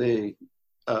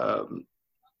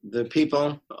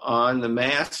people on the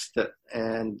mast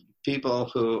and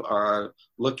people who are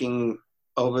looking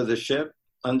over the ship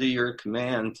under your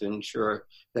command to ensure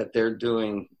that they're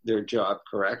doing their job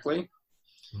correctly.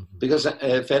 Because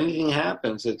if anything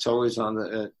happens, it's always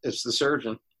it's the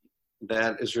surgeon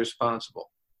that is responsible.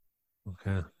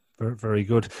 Okay, very, very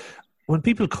good. When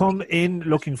people come in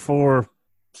looking for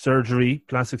surgery,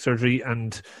 plastic surgery,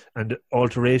 and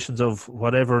alterations of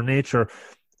whatever nature,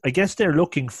 I guess they're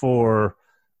looking for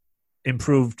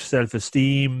improved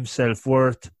self-esteem,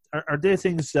 self-worth. Are there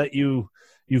things that you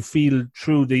feel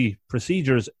through the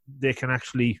procedures they can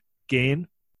actually gain?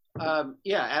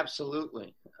 Yeah,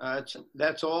 absolutely.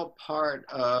 That's all part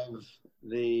of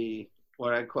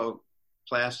what I quote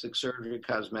plastic surgery,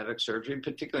 cosmetic surgery,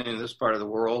 particularly in this part of the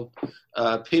world.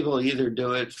 People either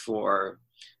do it for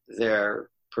their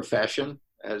profession,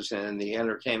 as in the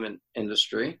entertainment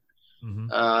industry,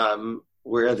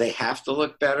 where they have to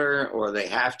look better, or they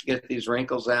have to get these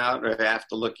wrinkles out, or they have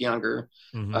to look younger,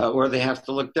 or they have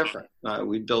to look different.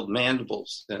 We build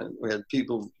mandibles, and we had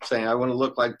people saying, I want to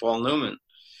look like Paul Newman.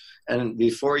 And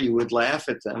before you would laugh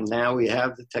at them, now we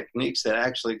have the techniques that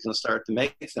actually can start to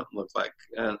make them look like,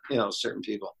 certain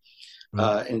people,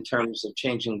 in terms of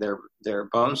changing their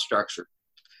bone structure.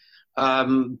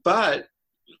 But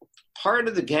part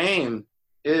of the game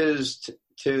is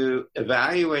to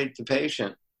evaluate the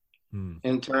patient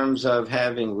in terms of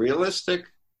having realistic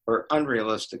or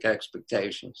unrealistic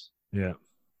expectations. Yeah.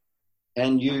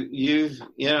 And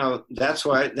that's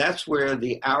where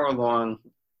the hour-long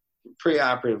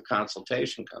preoperative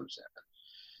consultation comes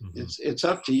in. It's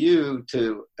up to you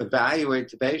to evaluate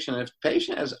the patient. If the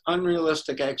patient has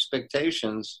unrealistic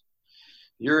expectations,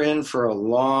 you're in for a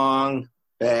long,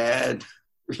 bad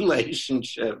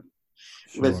relationship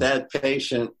with that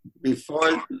patient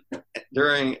before,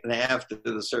 during, and after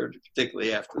the surgery,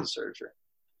 particularly after the surgery.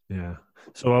 Yeah.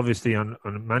 So obviously on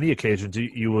many occasions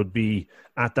you would be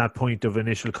at that point of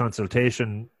initial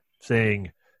consultation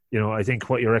saying, I think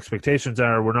what your expectations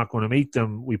are, we're not going to meet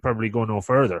them. We probably go no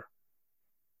further.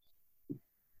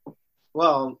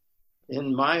 Well,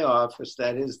 in my office,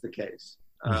 that is the case.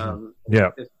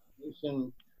 Yeah. If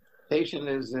the patient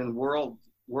is in world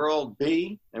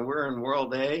B and we're in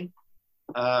world A,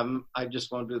 I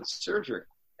just want to do the surgery.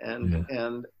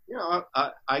 And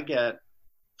I get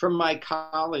from my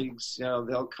colleagues,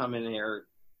 they'll come in here,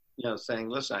 saying,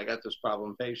 listen, I got this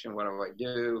problem patient. What do I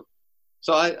do?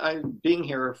 So I being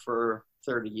here for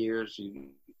 30 years,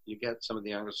 you get some of the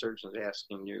younger surgeons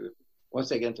asking you, once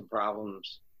they get into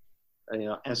problems,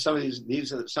 and some of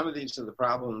these are the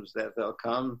problems that they'll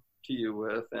come to you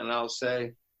with, and I'll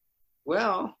say,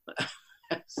 well,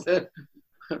 I said,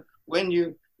 when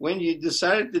you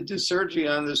decided to do surgery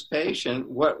on this patient,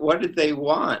 what did they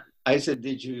want? I said,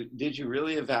 did you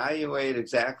really evaluate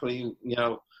exactly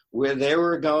where they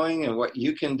were going and what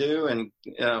you can do, and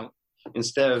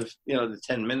instead of the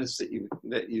 10 minutes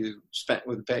that you spent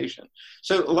with the patient.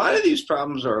 So a lot of these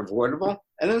problems are avoidable,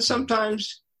 and then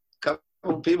sometimes a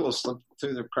couple of people slip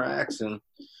through the cracks, and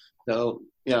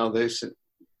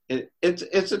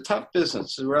it's a tough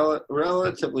business, a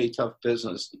relatively tough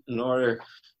business.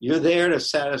 You're there to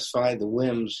satisfy the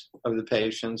whims of the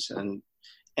patients,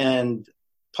 and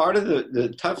part of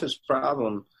the toughest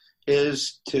problem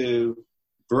is to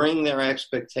bring their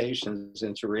expectations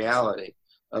into reality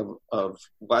of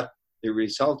what the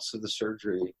results of the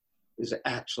surgery is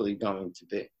actually going to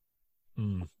be.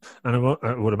 And I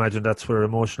would imagine that's where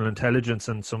emotional intelligence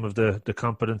and some of the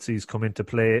competencies come into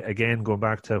play. Again, going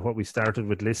back to what we started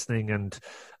with, listening and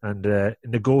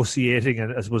negotiating,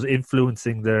 and I suppose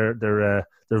influencing their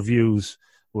views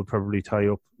would probably tie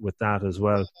up with that as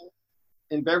well.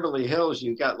 In Beverly Hills,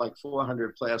 you got like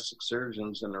 400 plastic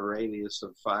surgeons in a radius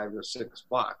of 5 or 6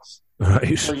 blocks.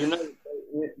 Right. So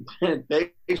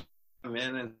they come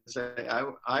in and say,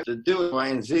 I to do Y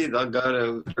and Z, they'll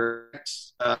go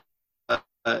to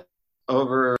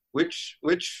over which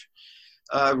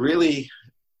really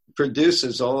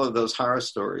produces all of those horror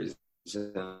stories,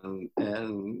 and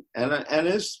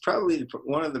is probably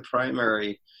one of the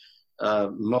primary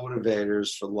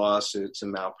motivators for lawsuits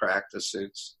and malpractice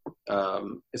suits.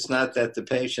 It's not that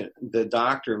the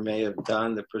doctor may have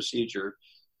done the procedure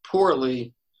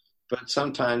poorly, but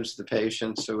sometimes the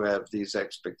patients who have these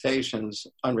expectations,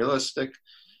 unrealistic,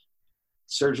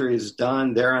 surgery is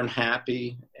done, they're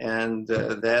unhappy, and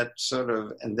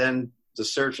and then the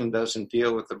surgeon doesn't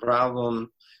deal with the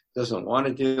problem, doesn't want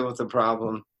to deal with the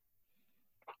problem.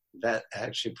 That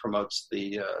actually promotes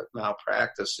the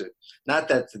malpractice suit. Not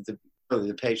that the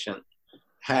patient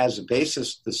has a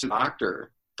basis, the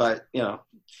doctor, but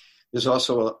there's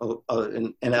also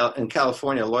in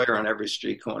California a lawyer on every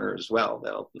street corner as well.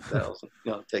 They'll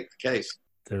take the case.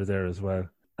 They're there as well.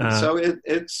 So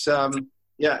it's and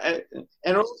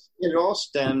it all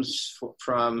stems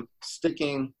from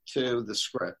sticking to the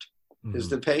script. Mm-hmm. Is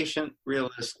the patient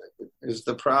realistic? Is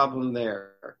the problem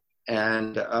there?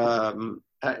 And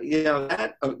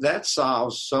that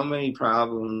solves so many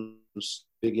problems to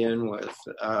begin with.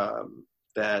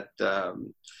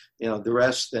 The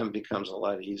rest then becomes a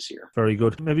lot easier. Very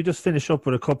good. Maybe just finish up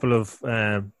with a couple of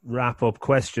wrap-up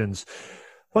questions.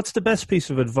 What's the best piece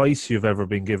of advice you've ever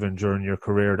been given during your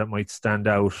career that might stand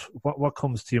out? What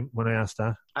comes to you when I ask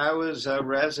that? I was a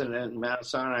resident in Mount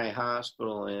Sinai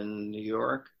Hospital in New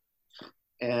York,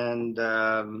 and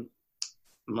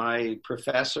my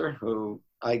professor, who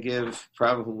I give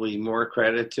probably more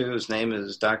credit to, his name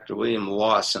is Dr. William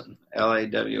Lawson,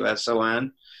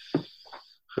 Lawson,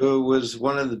 who was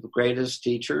one of the greatest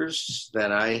teachers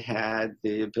that I had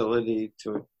the ability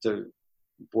to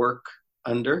work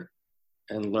under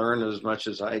and learn as much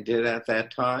as I did at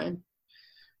that time.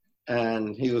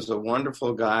 And he was a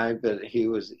wonderful guy, but he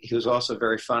was also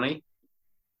very funny.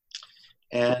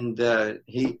 And one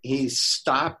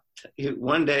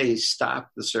day he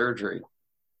stopped the surgery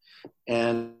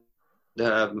and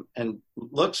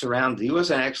looks around. He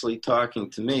wasn't actually talking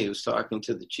to me. He was talking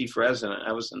to the chief resident.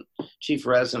 I was a chief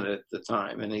resident at the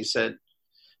time. And he said,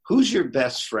 "Who's your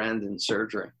best friend in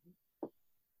surgery?"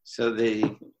 So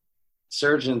the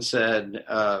surgeon said,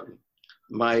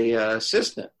 "My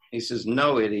assistant." He says,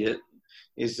 "No, idiot."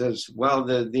 He says, "Well,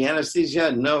 the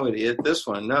anesthesia?" "No, idiot. This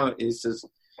one." "No."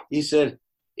 He said,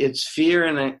 "It's fear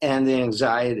and the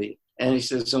anxiety." And he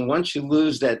says, "And once you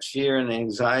lose that fear and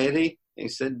anxiety," he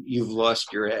said, "you've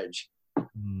lost your edge."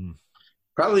 Mm.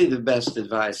 Probably the best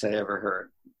advice I ever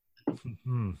heard.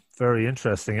 Mm-hmm. Very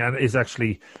interesting. And is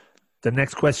actually the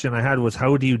next question I had was,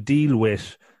 how do you deal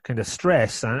with kind of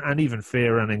stress and even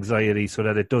fear and anxiety so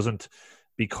that it doesn't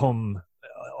become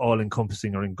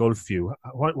all-encompassing or engulf you?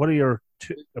 What are your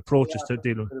approaches to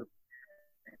dealing with?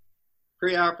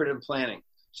 Preoperative planning.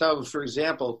 So, for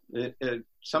example,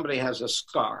 somebody has a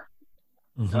scar.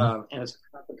 Mm-hmm. And it's a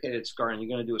complicated scar, and you're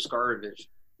going to do a scar revision.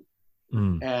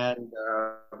 Mm. And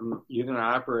you're going to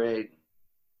operate.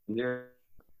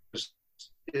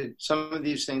 Some of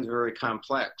these things are very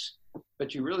complex,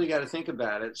 but you really got to think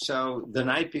about it. So the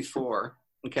night before,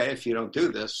 okay, if you don't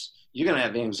do this, you're going to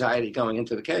have anxiety going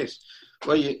into the case.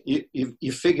 Well,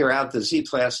 you figure out the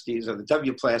Z-plasties or the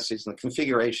W-plasties and the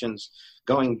configurations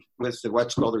going with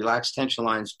what's called the relaxed tension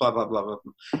lines, blah, blah, blah, blah.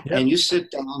 Yep. And you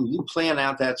sit down, you plan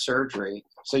out that surgery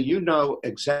so you know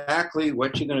exactly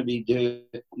what you're going to be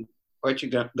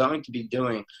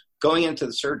doing, going into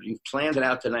the surgery. You've planned it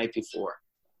out the night before.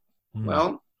 Mm.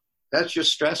 Well, that's your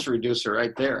stress reducer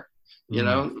right there.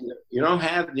 Mm. You don't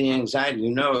have the anxiety.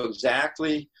 You know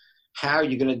exactly how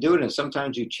you're going to do it, and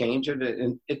sometimes you change it,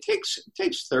 and it takes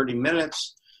 30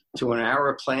 minutes to an hour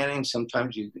of planning.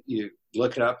 Sometimes you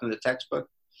look it up in the textbook.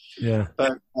 Yeah.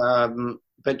 But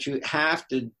you have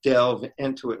to delve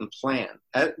into it and plan.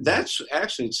 That's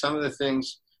actually some of the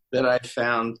things that I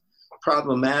found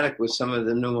problematic with some of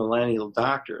the new millennial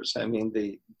doctors. I mean,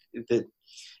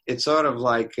 it's sort of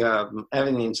like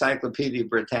having the Encyclopedia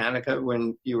Britannica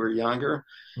when you were younger,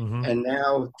 mm-hmm. and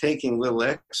now taking little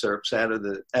excerpts out of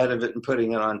it and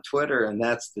putting it on Twitter, and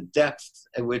that's the depth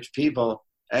at which people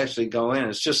actually go in.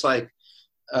 It's just like,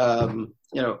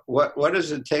 what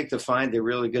does it take to find a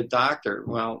really good doctor?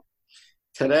 Well,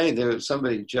 today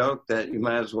somebody joked that you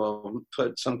might as well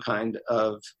put some kind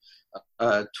of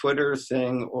Twitter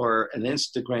thing or an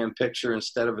Instagram picture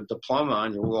instead of a diploma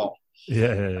on your wall.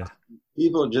 Yeah.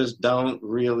 People just don't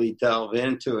really delve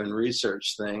into and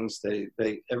research things. They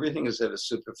everything is at a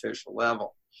superficial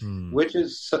level, which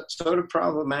is sort of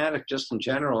problematic just in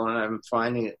general. And I'm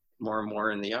finding it more and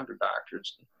more in the younger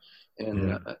doctors. in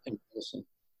medicine.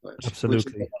 Absolutely. Which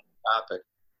is a topic.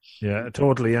 Yeah,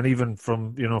 totally. And even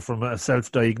from a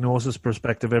self-diagnosis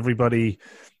perspective, everybody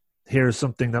hears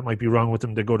something that might be wrong with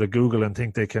them. They go to Google and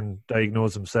think they can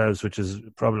diagnose themselves, which is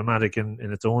problematic in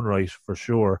its own right, for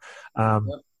sure.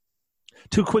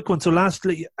 Two quick ones. So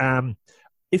lastly,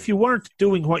 if you weren't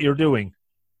doing what you're doing,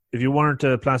 if you weren't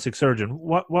a plastic surgeon,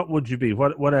 what would you be?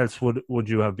 What else would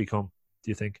you have become,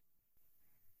 do you think?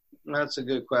 That's a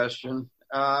good question.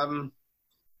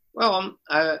 Well,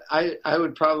 I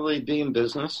would probably be in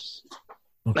business.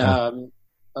 Okay.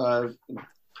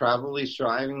 Probably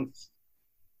striving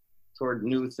toward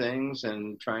new things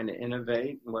and trying to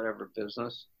innovate in whatever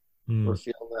business or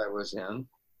field I was in,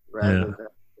 rather than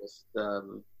just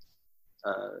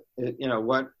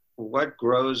what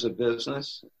grows a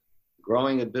business.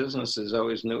 Growing a business is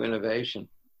always new innovation.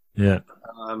 Yeah.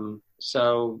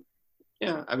 So,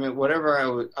 yeah, I mean, whatever I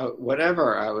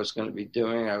was going to be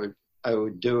doing, I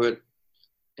would do it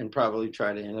and probably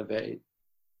try to innovate.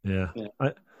 Yeah.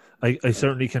 I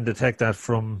certainly can detect that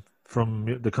from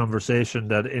the conversation,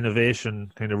 that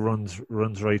innovation kind of runs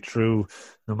right through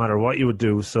no matter what you would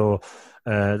do. So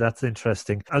that's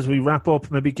interesting. As we wrap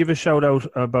up, maybe give a shout out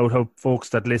about how folks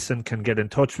that listen can get in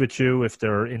touch with you if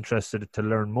they're interested to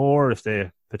learn more, if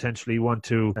they potentially want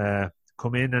to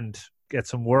come in and get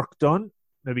some work done.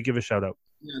 Maybe give a shout out.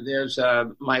 Yeah, there's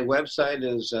my website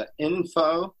is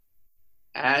info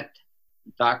at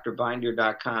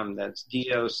drbinder.com. That's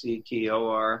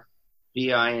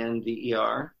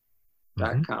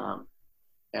DOCTORBINDER.com.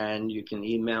 And you can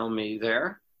email me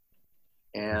there.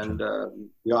 And the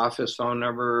office phone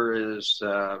number is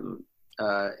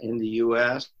in the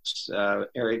U.S.,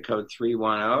 area code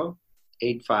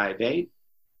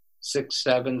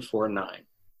 310-858-6749.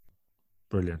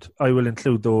 Brilliant. I will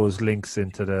include those links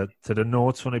into the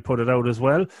notes when I put it out as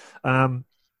well.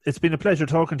 It's been a pleasure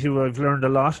talking to you. I've learned a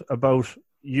lot about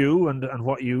you and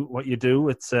what you do.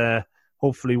 It's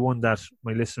hopefully one that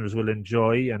my listeners will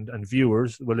enjoy and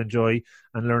viewers will enjoy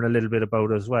and learn a little bit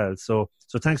about as well. So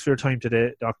thanks for your time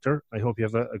today, Doctor. I hope you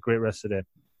have a great rest of the day.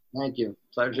 Thank you.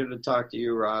 Pleasure to talk to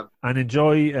you, Rob. And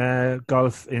enjoy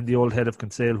golf in the old head of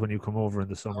Kinsale when you come over in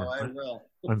the summer. Oh, I will.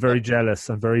 I'm very jealous.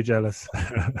 We'll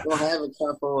have a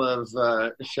couple of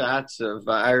shots of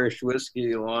Irish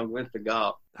whiskey along with the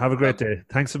golf. Have a great day.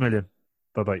 Thanks a million.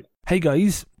 Bye-bye. Hey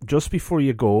guys, just before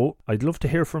you go, I'd love to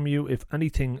hear from you if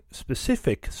anything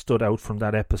specific stood out from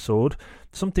that episode,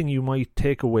 something you might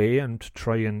take away and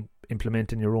try and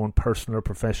implement in your own personal or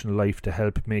professional life to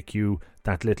help make you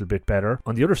that little bit better.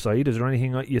 On the other side, is there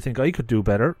anything you think I could do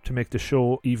better to make the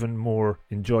show even more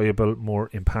enjoyable, more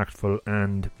impactful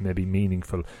and maybe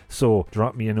meaningful? So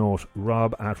drop me a note,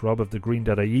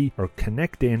 rob@robofthegreen.ie, or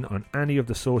connect in on any of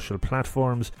the social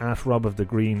platforms at Rob of the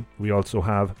Green. We also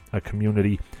have a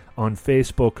community on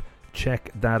Facebook.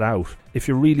 Check that out. If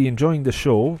you're really enjoying the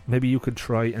show, maybe you could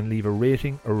try and leave a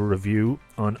rating or a review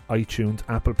on iTunes,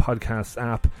 Apple Podcasts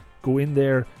app. Go in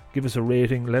there, give us a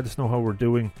rating, let us know how we're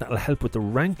doing. That'll help with the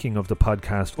ranking of the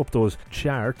podcast up those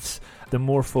charts. The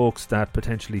more folks that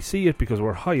potentially see it, because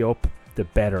we're high up, the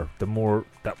better. The more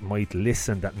that might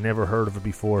listen that never heard of it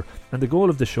before. And the goal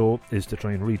of the show is to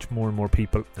try and reach more and more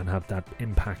people and have that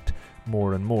impact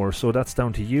more and more. So that's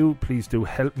down to you. Please do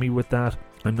help me with that.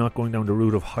 I'm not going down the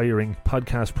route of hiring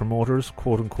podcast promoters,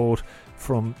 quote unquote,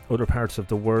 from other parts of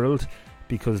the world,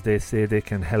 because they say they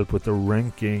can help with the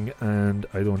ranking, and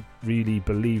I don't really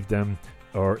believe them,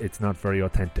 or it's not very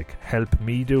authentic. Help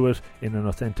me do it in an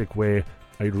authentic way.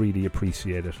 I'd really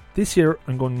appreciate it. This year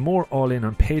I'm going more all in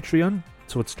on Patreon,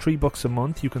 so it's $3 a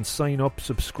month. You can sign up,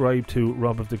 subscribe to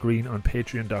Rob of the Green on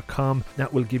patreon.com.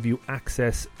 That will give you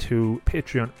access to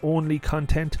Patreon only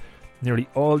content. Nearly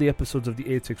all the episodes of the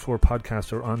 864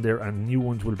 podcast are on there, and new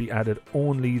ones will be added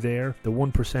only there. The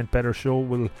 1% Better Show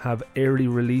will have early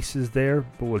releases there,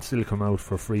 but will still come out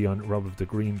for free on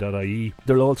robofthegreen.ie.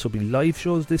 There'll also be live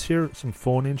shows this year, some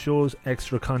phone-in shows,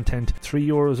 extra content.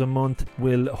 €3 a month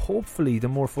will, hopefully, the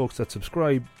more folks that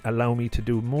subscribe, allow me to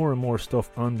do more and more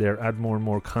stuff on there, add more and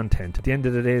more content. At the end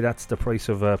of the day, that's the price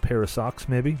of a pair of socks,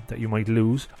 maybe, that you might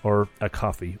lose, or a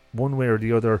coffee. One way or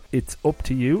the other, it's up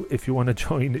to you. If you want to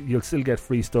join, you'll still get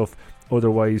free stuff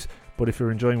otherwise, but if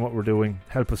you're enjoying what we're doing,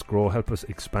 help us grow, help us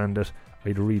expand it.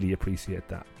 I'd really appreciate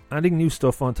that. Adding new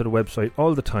stuff onto the website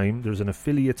all the time. There's an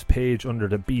affiliates page under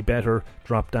the Be Better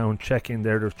drop down. Check in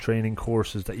there. There's training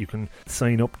courses that you can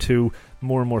sign up to.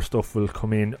 More and more stuff will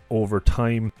come in over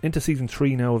time. Into season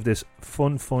 3 now of this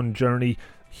fun journey.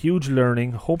 Huge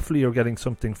learning. Hopefully you're getting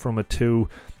something from it too.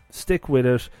 Stick with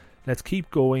it. Let's keep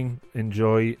going.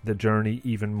 Enjoy the journey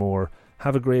even more.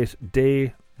 Have a great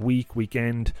day, week,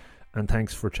 weekend, and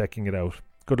thanks for checking it out.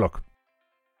 Good luck.